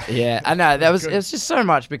as well. Yeah, I know. It was just so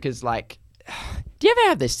much because do you ever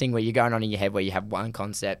have this thing where you're going on in your head where you have one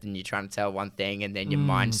concept and you're trying to tell one thing, and then your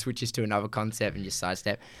mind switches to another concept and you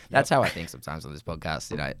sidestep? That's how I think sometimes on this podcast.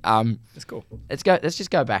 That's cool. Let's just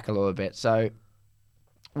go back a little bit. So,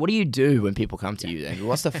 what do you do when people come to you then?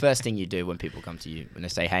 What's the first thing you do when people come to you when they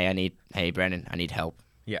say, hey, Brandon, I need help?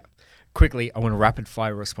 Yeah. Quickly, I want a rapid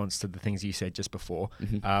fire response to the things you said just before.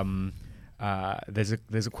 There's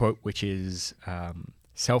a quote which is,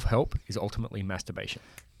 self-help is ultimately masturbation.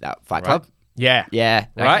 Fight Club? Yeah. Yeah.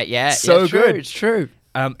 Right? Okay, yeah. So good. It's true.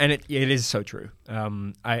 And it is so true.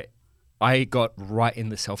 I got right in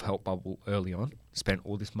the self-help bubble early on, spent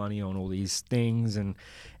all this money on all these things, and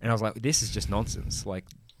I was like, this is just nonsense.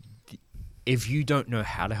 If you don't know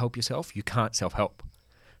how to help yourself, you can't self-help.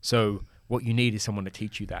 So What you need is someone to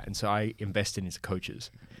teach you that. And so I invested into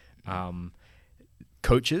coaches.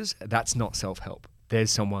 Coaches, that's not self-help. There's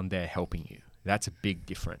someone there helping you. That's a big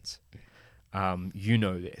difference. You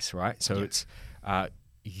know this, right? So it's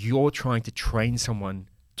you're trying to train someone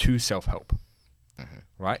to self-help,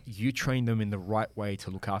 right? You train them in the right way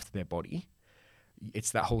to look after their body.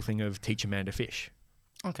 It's that whole thing of teach a man to fish.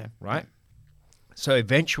 Okay. Right? So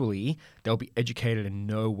eventually they'll be educated and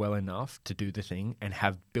know well enough to do the thing and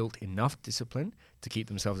have built enough discipline to keep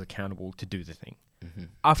themselves accountable to do the thing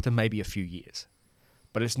after maybe a few years.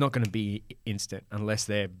 But it's not going to be instant unless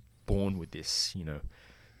they're born with this,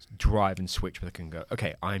 drive and switch where they can go,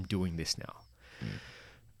 okay, I'm doing this now.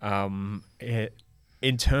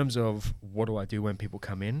 In terms of what do I do when people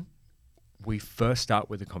come in, we first start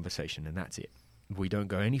with a conversation and that's it. We don't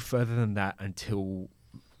go any further than that until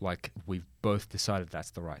we've both decided that's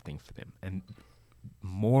the right thing for them. And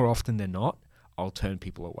more often than not, I'll turn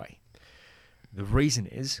people away. The reason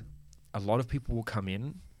is a lot of people will come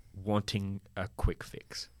in wanting a quick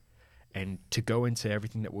fix. And to go into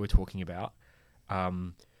everything that we're talking about,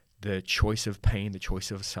 the choice of pain, the choice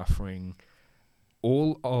of suffering,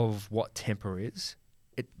 all of what temper is,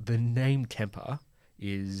 the name temper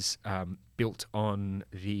is built on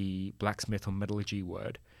the blacksmith or metallurgy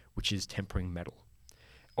word, which is tempering metal.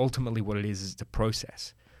 Ultimately what it is it's a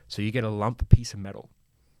process. So you get a lump piece of metal.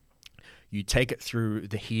 You take it through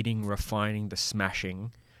the heating, refining, the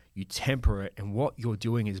smashing, you temper it, and what you're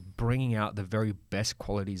doing is bringing out the very best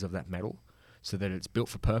qualities of that metal so that it's built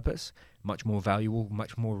for purpose, much more valuable,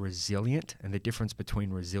 much more resilient. And the difference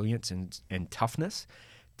between resilience and toughness,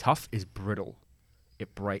 tough is brittle.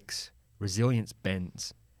 It breaks. Resilience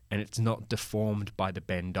bends, and it's not deformed by the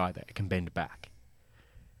bend either. It can bend back.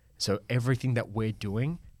 So everything that we're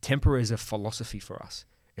doing, temper is a philosophy for us.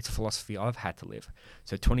 It's a philosophy I've had to live.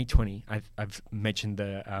 So 2020, I've mentioned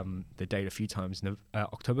the date a few times.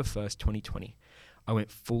 October 1st, 2020, I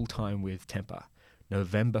went full time with temper.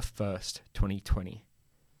 November 1st, 2020,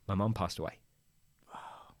 my mum passed away.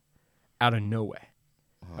 Wow. Out of nowhere.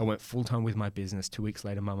 Wow. I went full time with my business. 2 weeks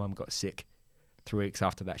later, my mum got sick. 3 weeks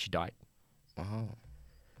after that, she died. Wow.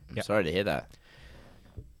 I'm sorry to hear that.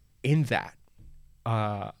 In that,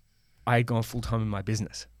 I had gone full time in my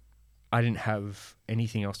business. I didn't have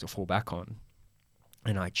anything else to fall back on.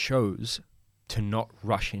 And I chose to not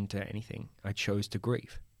rush into anything. I chose to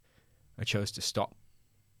grieve. I chose to stop,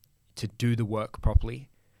 to do the work properly,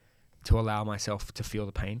 to allow myself to feel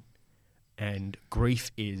the pain. And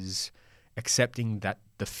grief is accepting that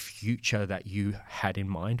the future that you had in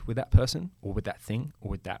mind with that person or with that thing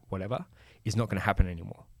or with that whatever is not going to happen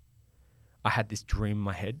anymore. I had this dream in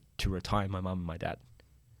my head to retire my mum and my dad.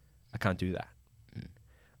 I can't do that.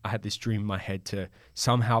 I had this dream in my head to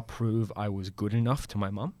somehow prove I was good enough to my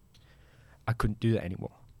mum. I couldn't do that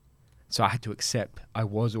anymore. So I had to accept I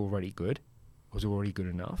was already good. I was already good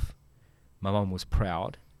enough. My mum was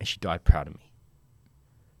proud, and she died proud of me.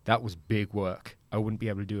 That was big work. I wouldn't be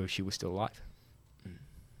able to do if she was still alive.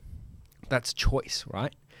 That's choice,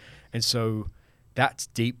 right? And so that's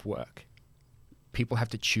deep work. People have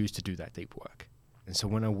to choose to do that deep work. And so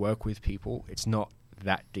when I work with people, it's not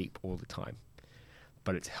that deep all the time.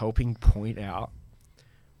 But it's helping point out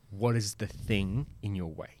what is the thing in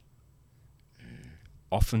your way.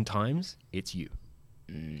 Oftentimes, it's you.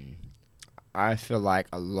 I feel like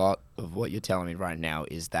a lot of what you're telling me right now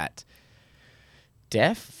is that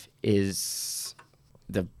death is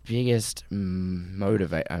the biggest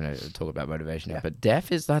motivator. I know we'll talk about motivation, but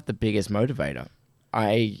death is like the biggest motivator.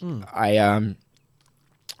 I've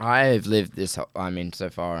lived this, so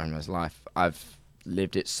far in my life, I've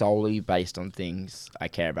lived it solely based on things I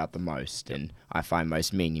care about the most and I find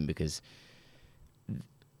most meaning, because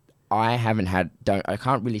I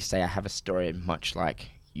can't really say I have a story much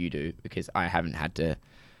like you do, because I haven't had to,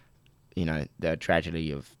 the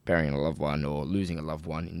tragedy of burying a loved one or losing a loved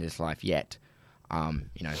one in this life yet.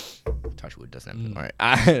 Touch wood, doesn't it? All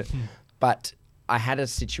right. But I had a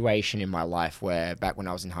situation in my life where back when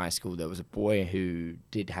I was in high school, there was a boy who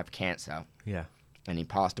did have cancer. Yeah. And he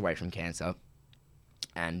passed away from cancer.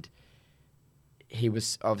 And he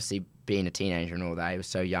was obviously, being a teenager and all that, he was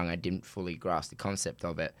so young, I didn't fully grasp the concept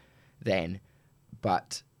of it then.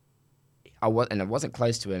 But I wasn't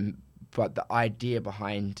close to him, but the idea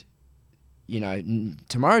behind,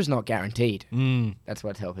 tomorrow's not guaranteed. That's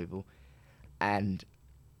what I tell people. And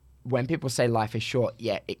when people say life is short,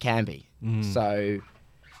 yeah, it can be. So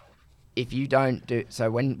if you don't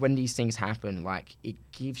when these things happen, it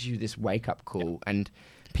gives you this wake-up call. And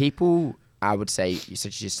people, I would say,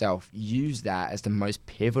 such as yourself, use that as the most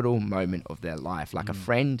pivotal moment of their life. Like a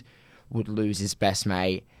friend would lose his best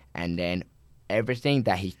mate, and then everything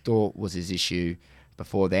that he thought was his issue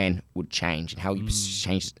before then would change, and how you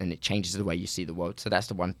change, and it changes the way you see the world. So that's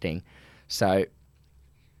the one thing. So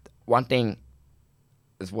one thing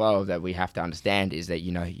as well that we have to understand is that,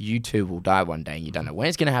 you too will die one day, and you don't know when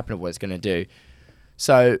it's going to happen or what it's going to do.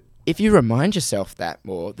 So if you remind yourself that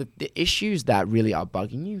more, the issues that really are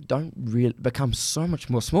bugging you don't really become so much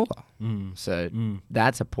more smaller. So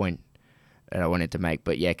that's a point that I wanted to make.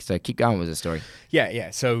 But yeah, so keep going with the story.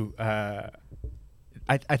 Yeah. So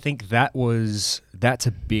I think that's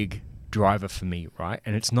a big driver for me, right?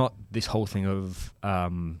 And it's not this whole thing of, what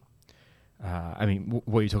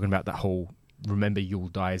are you talking about? That whole remember you'll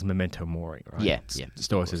die as memento mori, right? Yeah.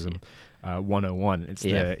 Stoicism. 101.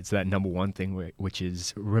 It's that number one thing, which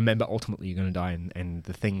is remember ultimately you're going to die, and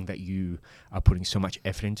the thing that you are putting so much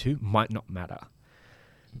effort into might not matter.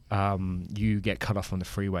 You get cut off on the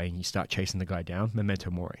freeway and you start chasing the guy down.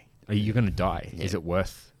 Memento mori. You're going to die. Yeah. Is it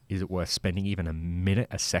worth spending even a minute,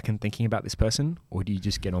 a second thinking about this person, or do you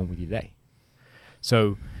just get on with your day?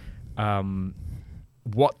 So,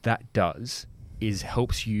 what that does is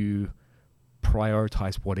helps you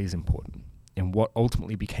prioritize what is important. And what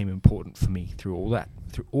ultimately became important for me through all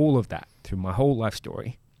of that, through my whole life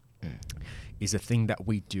story, is a thing that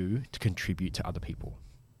we do to contribute to other people.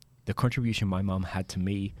 The contribution my mum had to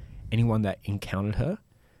me, anyone that encountered her,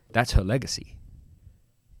 that's her legacy.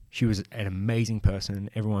 She was an amazing person.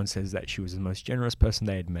 Everyone says that she was the most generous person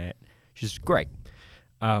they had met. She's great.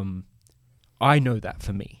 I know that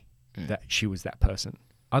for me, that she was that person.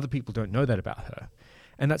 Other people don't know that about her,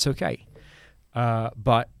 and that's okay.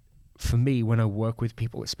 But for me, when I work with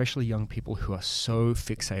people, especially young people who are so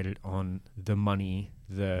fixated on the money,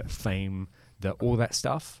 the fame, all that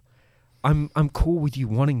stuff, I'm cool with you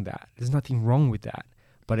wanting that. There's nothing wrong with that.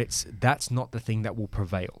 But that's not the thing that will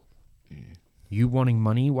prevail. You wanting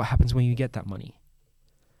money, what happens when you get that money?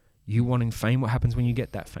 You wanting fame, what happens when you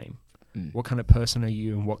get that fame? What kind of person are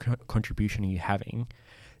you, and what contribution are you having?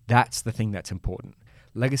 That's the thing that's important.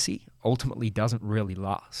 Legacy ultimately doesn't really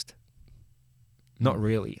last. Not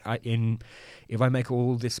really. If I make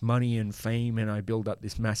all this money and fame and I build up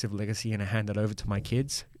this massive legacy and I hand that over to my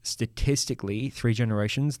kids, statistically, 3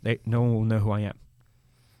 generations, no one will know who I am.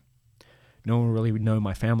 No one will really know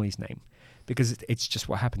my family's name, because it's just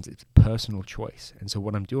what happens. It's personal choice. And so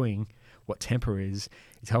what I'm doing, what Temper is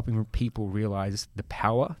helping people realize the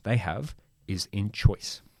power they have is in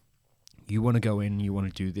choice. You want to go in, you want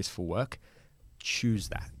to do this for work, choose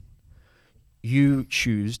that. You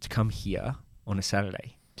choose to come here on a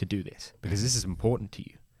Saturday to do this because this is important to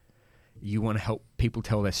you. You want to help people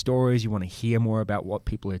tell their stories. You want to hear more about what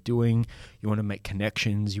people are doing. You want to make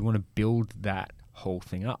connections. You want to build that whole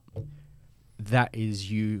thing up. That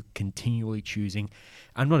is you continually choosing.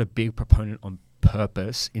 I'm not a big proponent on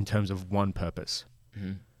purpose in terms of one purpose.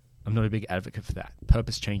 I'm not a big advocate for that.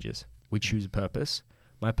 Purpose changes. We choose a purpose.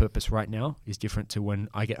 My purpose right now is different to when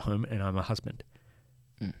I get home and I'm a husband.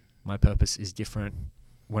 My purpose is different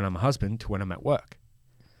when I'm a husband to when I'm at work.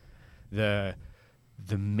 The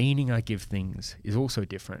meaning I give things is also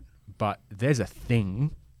different, but there's a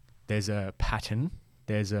pattern,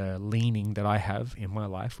 there's a leaning that I have in my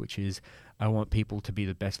life, which is I want people to be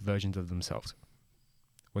the best versions of themselves,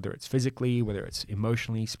 whether it's physically, whether it's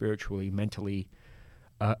emotionally, spiritually, mentally,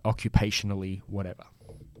 occupationally, whatever.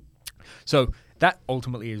 So that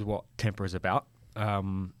ultimately is what Temper is about.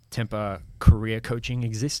 Temper career coaching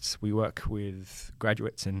exists. We work with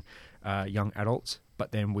graduates and young adults,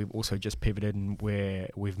 but then we've also just pivoted and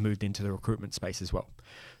we've moved into the recruitment space as well.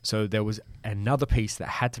 So there was another piece that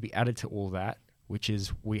had to be added to all that, which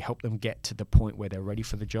is we help them get to the point where they're ready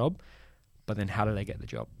for the job, but then how do they get the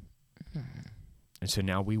job? And so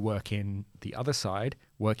now we work in the other side,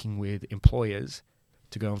 working with employers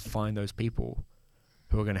to go and find those people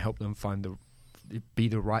who are going to help them be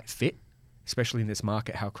the right fit, especially in this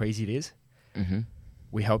market, how crazy it is.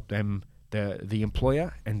 We help them, the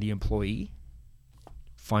employer and the employee,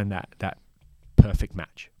 find that perfect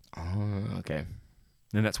match. Oh, okay.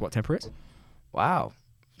 And that's what Temper is. Wow.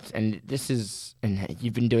 And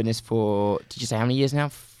you've been doing this for, did you say how many years now?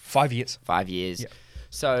 5 years. 5 years. Yeah.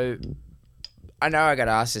 So I know I got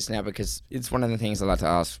to ask this now because it's one of the things I like to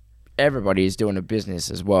ask. Everybody is doing a business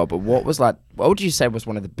as well, but what would you say was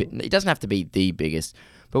one of it doesn't have to be the biggest,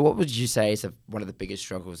 but what would you say is one of the biggest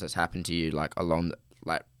struggles that's happened to you, along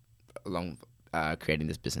creating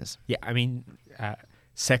this business? Yeah, I mean,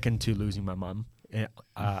 second to losing my mum,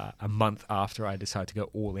 a month after I decided to go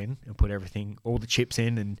all in and put all the chips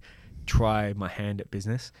in and try my hand at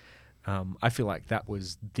business, I feel like that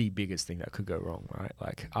was the biggest thing that could go wrong, right?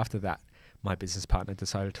 Like after that, my business partner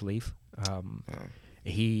decided to leave.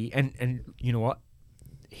 He and you know what?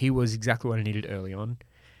 he was exactly what I needed early on.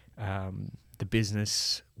 The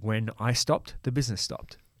business, when I stopped, the business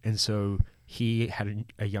stopped. And so he had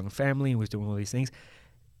a young family and was doing all these things.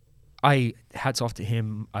 Hats off to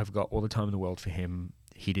him. I've got all the time in the world for him.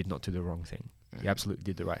 He did not do the wrong thing. He absolutely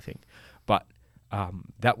did the right thing. But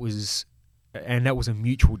that was a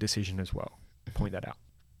mutual decision as well. Point that out.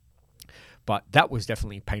 But that was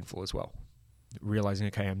definitely painful as well. Realizing,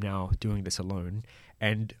 okay, I'm now doing this alone.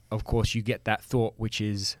 And of course you get that thought, which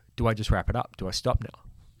is, do I just wrap it up? Do I stop now?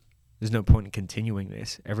 There's no point in continuing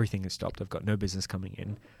this. Everything has stopped. I've got no business coming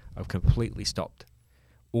in. I've completely stopped.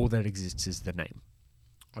 All that exists is the name.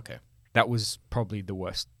 Okay. That was probably the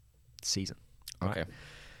worst season. Right? Okay.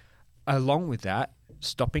 Along with that,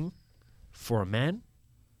 stopping for a man,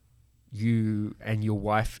 you and your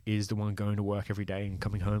wife is the one going to work every day and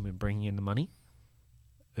coming home and bringing in the money.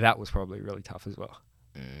 That was probably really tough as well.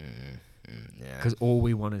 Yeah. Because all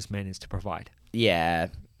we want as men is to provide. Yeah.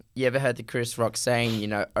 You ever heard the Chris Rock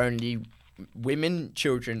saying, only women,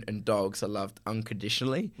 children, and dogs are loved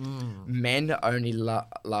unconditionally? Men are only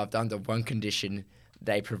loved under one condition: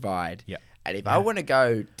 they provide. Yeah. And if I want to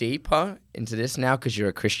go deeper into this now, because you're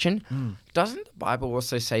a Christian, doesn't the Bible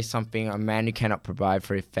also say something, a man who cannot provide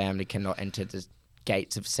for his family cannot enter the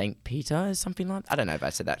gates of St. Peter or something like that? I don't know if I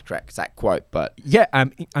said that correct, exact quote, but... Yeah, I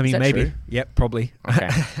mean, maybe. True? Yep, probably. Okay.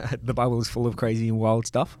 The Bible is full of crazy and wild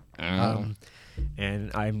stuff. And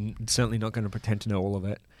I'm certainly not going to pretend to know all of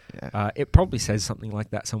it. Yeah. It probably says something like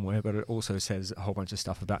that somewhere, but it also says a whole bunch of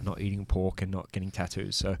stuff about not eating pork and not getting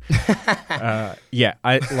tattoos. So, I'm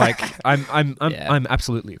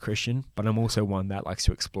absolutely a Christian, but I'm also one that likes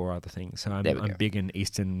to explore other things. So I'm big in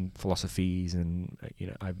Eastern philosophies, and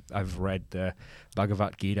I've read the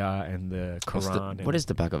Bhagavad Gita and the Quran. What is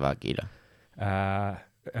the Bhagavad Gita?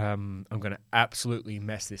 I'm going to absolutely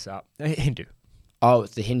mess this up. Hindu. Oh,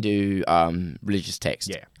 it's the Hindu religious text.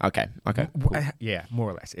 Yeah. Okay. Cool. Yeah,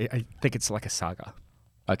 more or less. I think it's like a saga.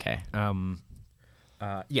 Okay.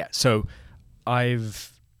 So I'm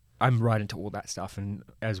right into all that stuff, and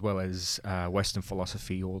as well as Western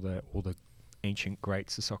philosophy, all the ancient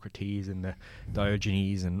greats, the Socrates and the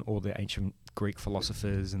Diogenes, and all the ancient Greek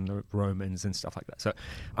philosophers and the Romans and stuff like that. So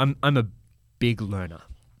I'm a big learner,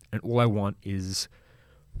 and all I want is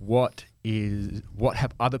what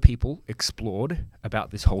have other people explored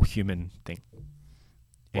about this whole human thing.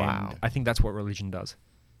 Wow. And I think that's what religion does.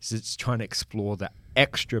 It's trying to explore that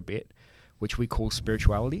extra bit, which we call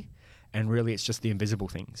spirituality, and really it's just the invisible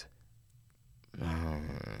things.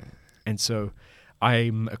 And so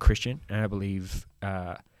I'm a Christian, and I believe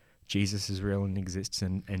Jesus is real and exists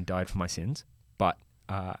and died for my sins. But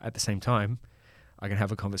at the same time, I can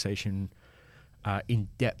have a conversation in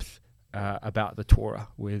depth about the Torah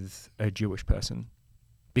with a Jewish person,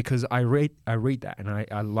 because I read that, and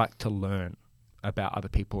I like to learn about other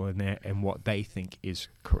people and what they think is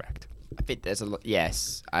correct. I think there's a lot.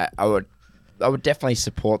 Yes, I would definitely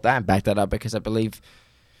support that and back that up, because I believe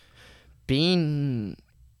being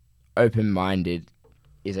open-minded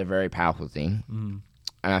is a very powerful thing,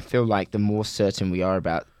 and I feel like the more certain we are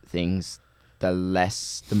about things, the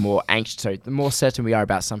more certain we are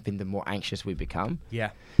about something, the more anxious we become.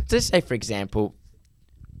 Yeah. So let's say, for example,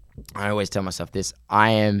 I always tell myself this: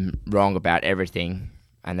 I am wrong about everything,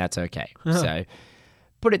 and that's okay. So,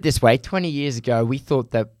 put it this way: 20 years ago, we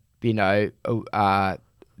thought that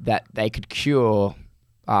that they could cure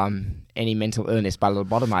any mental illness by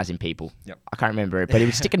lobotomizing people. Yep. I can't remember it, but he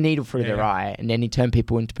would stick a needle through their eye, and then he'd turn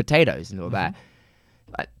people into potatoes and all that.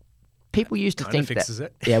 Like, people used to think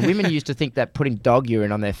that. Yeah, women used to think that putting dog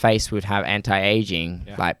urine on their face would have anti-aging.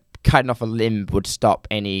 Yeah. Like cutting off a limb would stop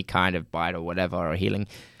any kind of bite or whatever, or healing.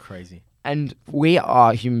 Crazy. And we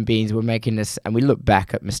are human beings. We're making this, and we look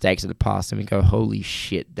back at mistakes of the past and we go, holy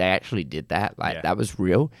shit, they actually did that. Like, that was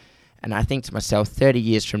real. And I think to myself, 30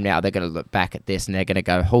 years from now, they're going to look back at this and they're going to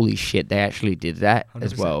go, holy shit, they actually did that 100%.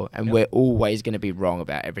 As well. And we're always going to be wrong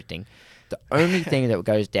about everything. The only thing that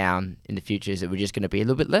goes down in the future is that we're just going to be a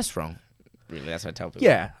little bit less wrong. Really, that's what I tell people.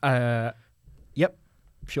 Yeah. Yep.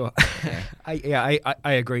 Sure. Yeah.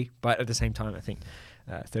 I agree. But at the same time, I think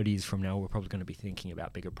 30 years from now, we're probably going to be thinking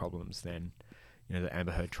about bigger problems than, the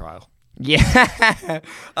Amber Heard trial. Yeah.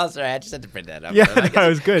 Oh, sorry. I just had to print that up. Yeah, it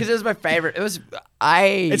was good. Because it was my favorite. It's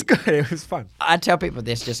good. It was fun. I tell people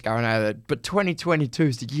this just going over, but 2022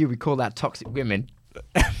 is the year we call out toxic women.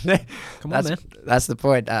 Come on, man. That's the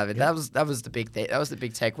point. That was the big thing. That was the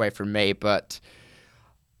big takeaway from me. But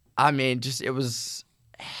I mean, it was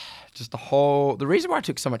just the reason why I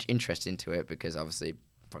took so much interest into it, because obviously,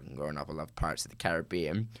 fucking growing up, I love Pirates of the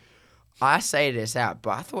Caribbean. I say this out,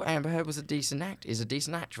 but I thought Amber Heard is a decent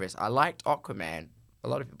actress. I liked Aquaman, A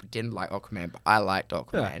lot of people didn't like Aquaman, but I liked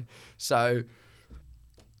Aquaman. So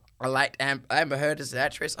I liked Amber Heard as an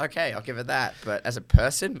actress. Okay, I'll give her that. But as a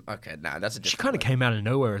person, okay, no, that's a different. She kind of came out of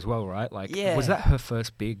nowhere as well, right? Like, was that her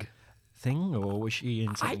first big thing, or was she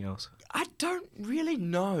in something else? I don't really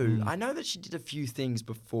know. I know that she did a few things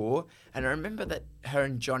before, and I remember that her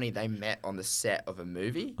and Johnny, they met on the set of a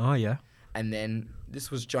movie. Oh, yeah. And then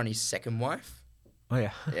this was Johnny's second wife. Oh,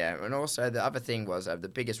 yeah. Yeah, and also the other thing was, the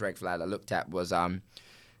biggest red flag I looked at was the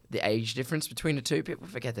age difference between the two. People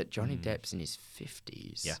forget that Johnny Depp's in his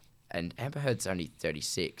 50s. Yeah. And Amber Heard's only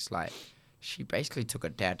 36. Like, she basically took her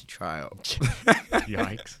dad to trial.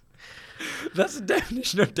 Yikes. That's the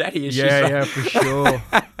definition of daddy issues. Yeah, for sure.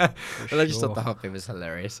 But I just thought the whole thing was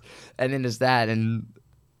hilarious. And then there's that, and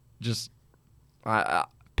just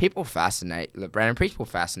people fascinate Brandon. People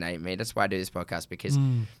fascinate me. That's why I do this podcast, because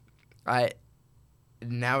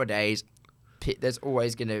nowadays there's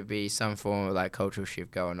always going to be some form of like cultural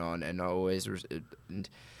shift going on, and and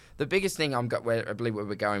the biggest thing where I believe where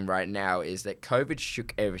we're going right now is that COVID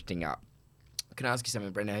shook everything up. Can I ask you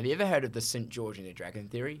something, Brendan? Have you ever heard of the St. George and the Dragon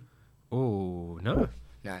theory? Oh, no.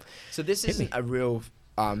 No. So this isn't a real.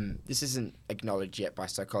 This isn't acknowledged yet by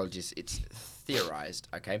psychologists. It's theorized.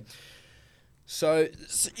 Okay. So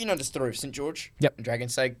you know the story of St. George. Yep. Dragon.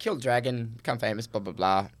 So kill the dragon, become famous, blah blah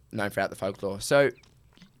blah, known throughout the folklore. So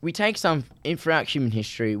we take throughout human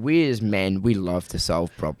history. We as men, we love to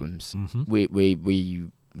solve problems. Mm-hmm.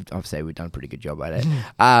 We I'd say we've done a pretty good job at it.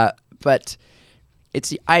 But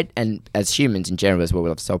it's and as humans in general as well, we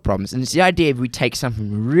love to solve problems. And it's the idea if we take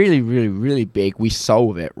something really, really, really big, we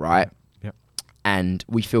solve it, right? Yep. And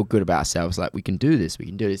we feel good about ourselves, like we can do this,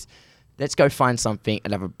 Let's go find something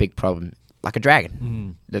and have a big problem, like a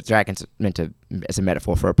dragon. The dragon's meant to as a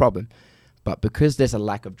metaphor for a problem. But because there's a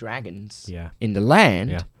lack of dragons in the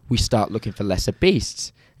land, we start looking for lesser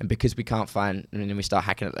beasts. And because we can't find, and then we start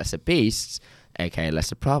hacking at lesser beasts, aka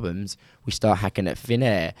lesser problems, we start hacking at thin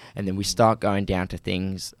air, and then we start going down to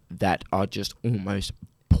things that are just almost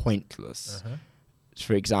pointless.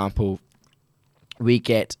 For example, we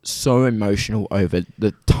get so emotional over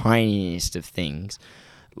the tiniest of things,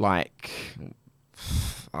 like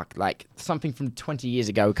something from 20 years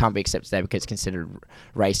ago can't be accepted today because it's considered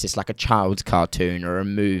racist, like a child's cartoon or a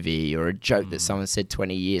movie or a joke that someone said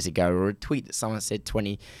 20 years ago or a tweet that someone said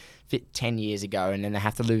 10 years ago, and then they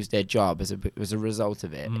have to lose their job as a result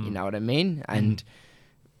of it. You know what I mean? And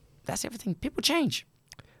that's everything. People change.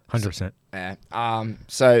 100%.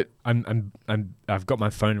 So I've got my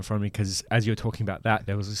phone in front of me because as you're talking about that,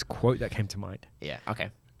 there was this quote that came to mind. Yeah. Okay.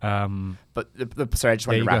 But sorry, I just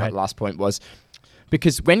wanted to wrap up. The last point was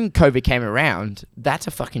because when COVID came around, that's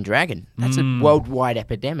a fucking dragon. That's a worldwide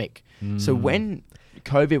epidemic. So when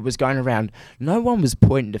COVID was going around, no one was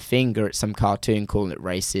pointing the finger at some cartoon calling it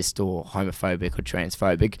racist or homophobic or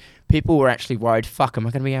transphobic. People were actually worried, fuck, am I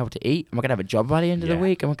going to be able to eat? Am I going to have a job by the end of the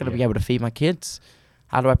week? Am I going to be able to feed my kids?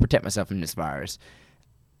 How do I protect myself from this virus?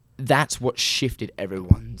 That's what shifted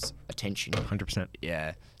everyone's attention. 100%.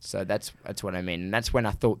 Yeah. So that's what I mean. And that's when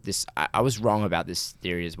I thought this, I was wrong about this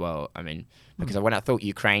theory as well. I mean, because when I thought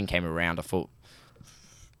Ukraine came around, I thought,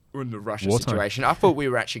 in the Russia situation, I thought we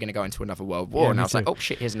were actually going to go into another world war, and I was like, "Oh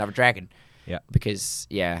shit, here's another dragon." Yeah, because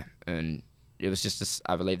and it was just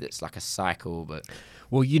I believe it's like a cycle, but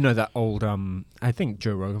well, you know that old I think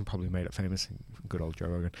Joe Rogan probably made it famous. Good old Joe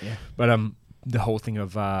Rogan. Yeah, but the whole thing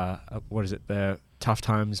of what is it? The tough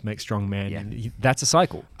times make strong men. Yeah, that's a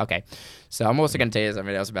cycle. Okay, so I'm also going to tell you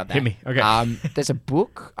something else about that. Hit me. Okay. There's a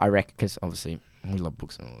book I reckon because obviously. We love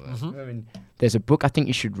books and all that. I mean, there's a book I think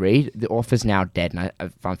you should read. The author's now dead, and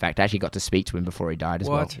fun fact, I actually got to speak to him before he died as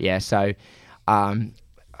well. Yeah, so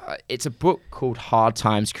it's a book called Hard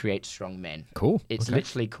Times Create Strong Men. Cool. It's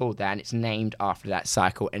literally called that, and it's named after that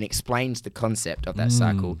cycle and explains the concept of that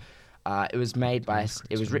cycle. It was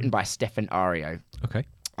written by Stefan Ario. Okay.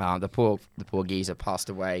 The poor geezer passed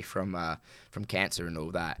away from cancer and all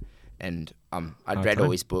that. And I'd read all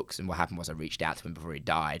his books, and what happened was I reached out to him before he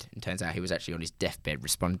died. And turns out he was actually on his deathbed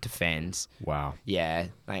responding to fans. Wow. Yeah,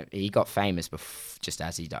 he got famous just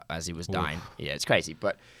as he was dying. Yeah, it's crazy.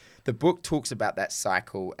 But the book talks about that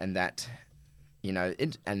cycle and that,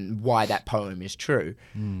 and why that poem is true.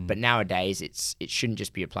 But nowadays, it shouldn't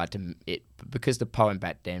just be applied to it because the poem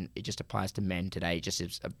back then it just applies to men today.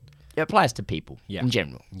 It applies to people in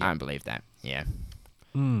general. Yeah. I don't believe that. Yeah.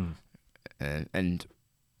 And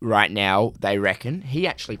right now, they reckon he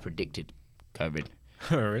actually predicted COVID.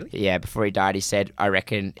 Oh, really? Yeah, before he died, he said, I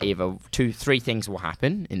reckon either 3 things will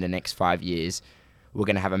happen in the next 5 years. We're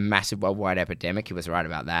going to have a massive worldwide epidemic. He was right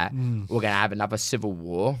about that. We're going to have another civil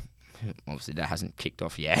war. Obviously, that hasn't kicked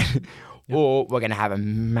off yet. or we're going to have a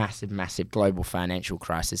massive, massive global financial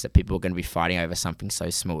crisis that people are going to be fighting over something so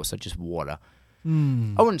small, such as water.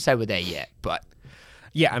 I wouldn't say we're there yet, but...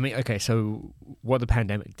 Yeah, I mean, okay, so what the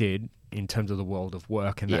pandemic did in terms of the world of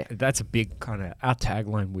work, and that's a big kind of, our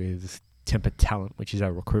tagline with Temper Talent, which is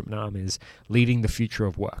our recruitment arm, is leading the future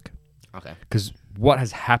of work. Okay. Because what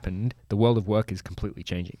has happened, the world of work is completely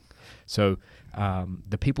changing. So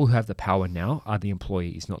the people who have the power now are the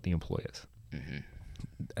employees, not the employers.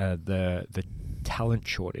 The talent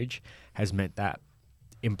shortage has meant that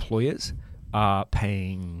employers are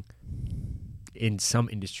paying, in some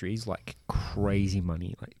industries, like crazy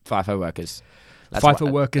money, like FIFO workers.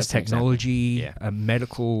 FIFO workers, technology,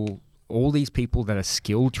 medical, all these people that are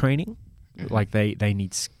skill training, like they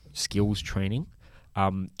need skills training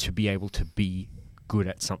to be able to be good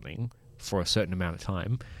at something for a certain amount of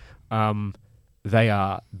time. They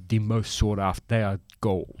are the most sought after. They are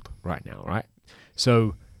gold right now, right?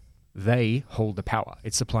 So they hold the power.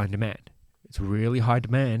 It's supply and demand. It's really high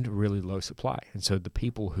demand, really low supply. And so the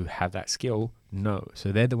people who have that skill know.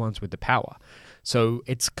 So they're the ones with the power. So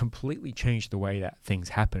it's completely changed the way that things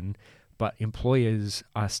happen, but employers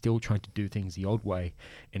are still trying to do things the old way,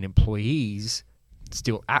 and employees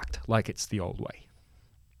still act like it's the old way.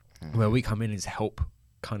 Where we come in is help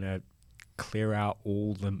kind of clear out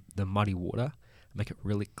all the muddy water, make it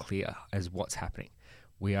really clear as what's happening.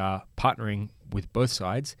 We are partnering with both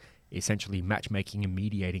sides, essentially matchmaking and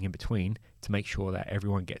mediating in between to make sure that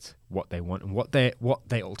everyone gets what they want and what they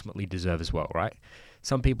ultimately deserve as well, right?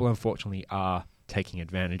 Some people, unfortunately, are taking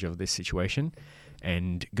advantage of this situation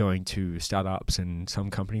and going to startups and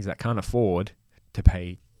some companies that can't afford to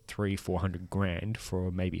pay $300,000-$400,000 grand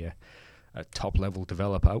for maybe a top-level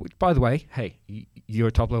developer, which, by the way, hey, you're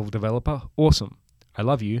a top-level developer? Awesome. I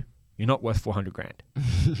love you. You're not worth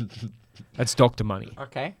 $400,000. That's doctor money.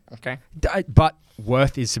 Okay. But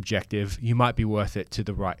worth is subjective. You might be worth it to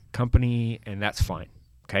the right company, and that's fine.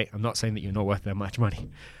 Okay, I'm not saying that you're not worth that much money.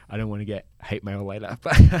 I don't want to get hate mail later.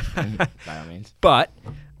 But by all means. But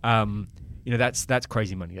that's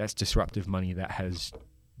crazy money. That's disruptive money that has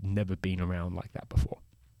never been around like that before.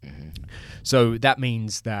 So that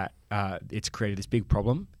means that it's created this big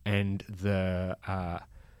problem, and the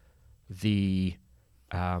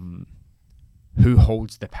who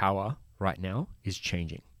holds the power right now is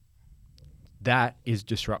changing. That is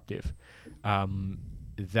disruptive.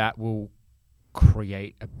 That will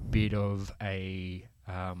create a bit of an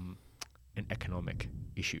economic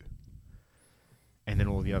issue, and then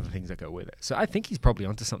all the other things that go with it. So I think he's probably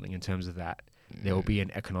onto something in terms of that. There will be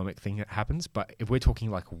an economic thing that happens, but if we're talking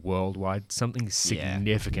like worldwide, something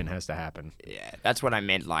significant has to happen. Yeah, that's what I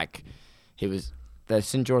meant. Like, the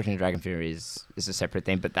St. George and Dragon Fury is a separate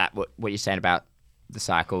thing, but that what you're saying about the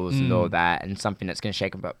cycles and all that, and something that's going to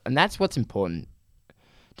shake them up, and that's what's important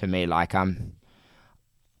to me. Like,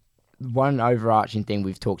 one overarching thing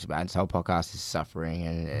we've talked about in this whole podcast is suffering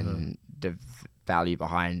and the value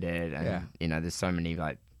behind it, and there's so many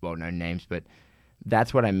like well-known names, but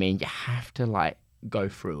that's what I mean. You have to like go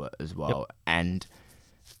through it as well, and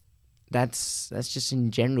that's just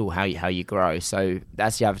in general how you grow. So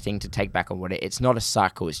that's the other thing to take back on what it's not a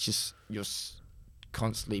cycle. It's just you're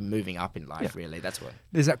constantly moving up in life. Really, that's what.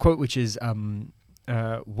 There's that quote which is,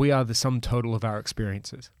 "We are the sum total of our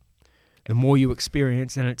experiences." The more you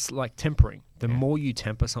experience, and it's like tempering. The more you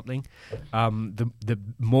temper something, the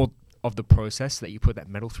more of the process that you put that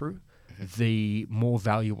metal through, the more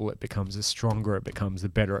valuable it becomes, the stronger it becomes, the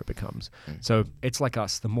better it becomes. So it's like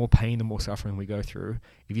us. The more pain, the more suffering we go through.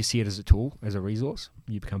 If you see it as a tool, as a resource,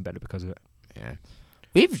 you become better because of it. Yeah.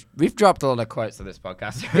 We've dropped a lot of quotes on this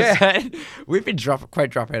podcast. Yeah. We've been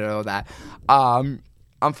quote dropping and all that.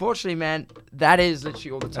 Unfortunately, man, that is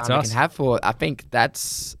literally all the time we can have for it. I think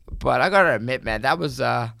that's... But I gotta admit, man, that was...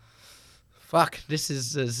 This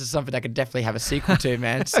is something that could definitely have a sequel to,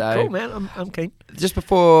 man. So cool, man. I'm keen. Just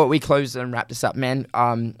before we close and wrap this up, man,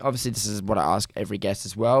 obviously this is what I ask every guest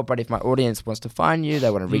as well, but if my audience wants to find you,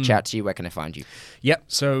 they want to reach out to you, where can they find you? Yep.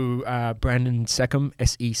 So Brandon SECOMB,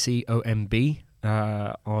 SECOMB,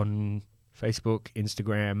 on Facebook,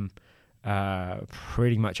 Instagram,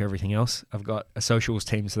 pretty much everything else. I've got a socials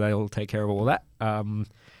team, so they'll take care of all that.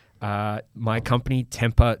 My company,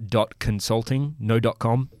 temper.consulting,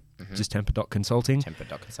 no.com. Just temper.consulting.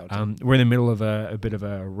 Temper.consulting. We're in the middle of a bit of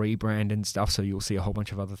a rebrand and stuff, so you'll see a whole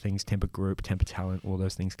bunch of other things, Temper Group, Temper Talent, all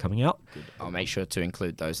those things coming out. Good. I'll make sure to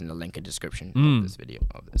include those in the link and description of this video.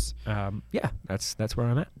 That's where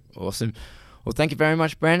I'm at. Awesome. Well, thank you very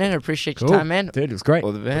much, Brandon. I appreciate your time, man. Dude, it was great.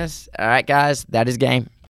 All the best. All right, guys, that is game.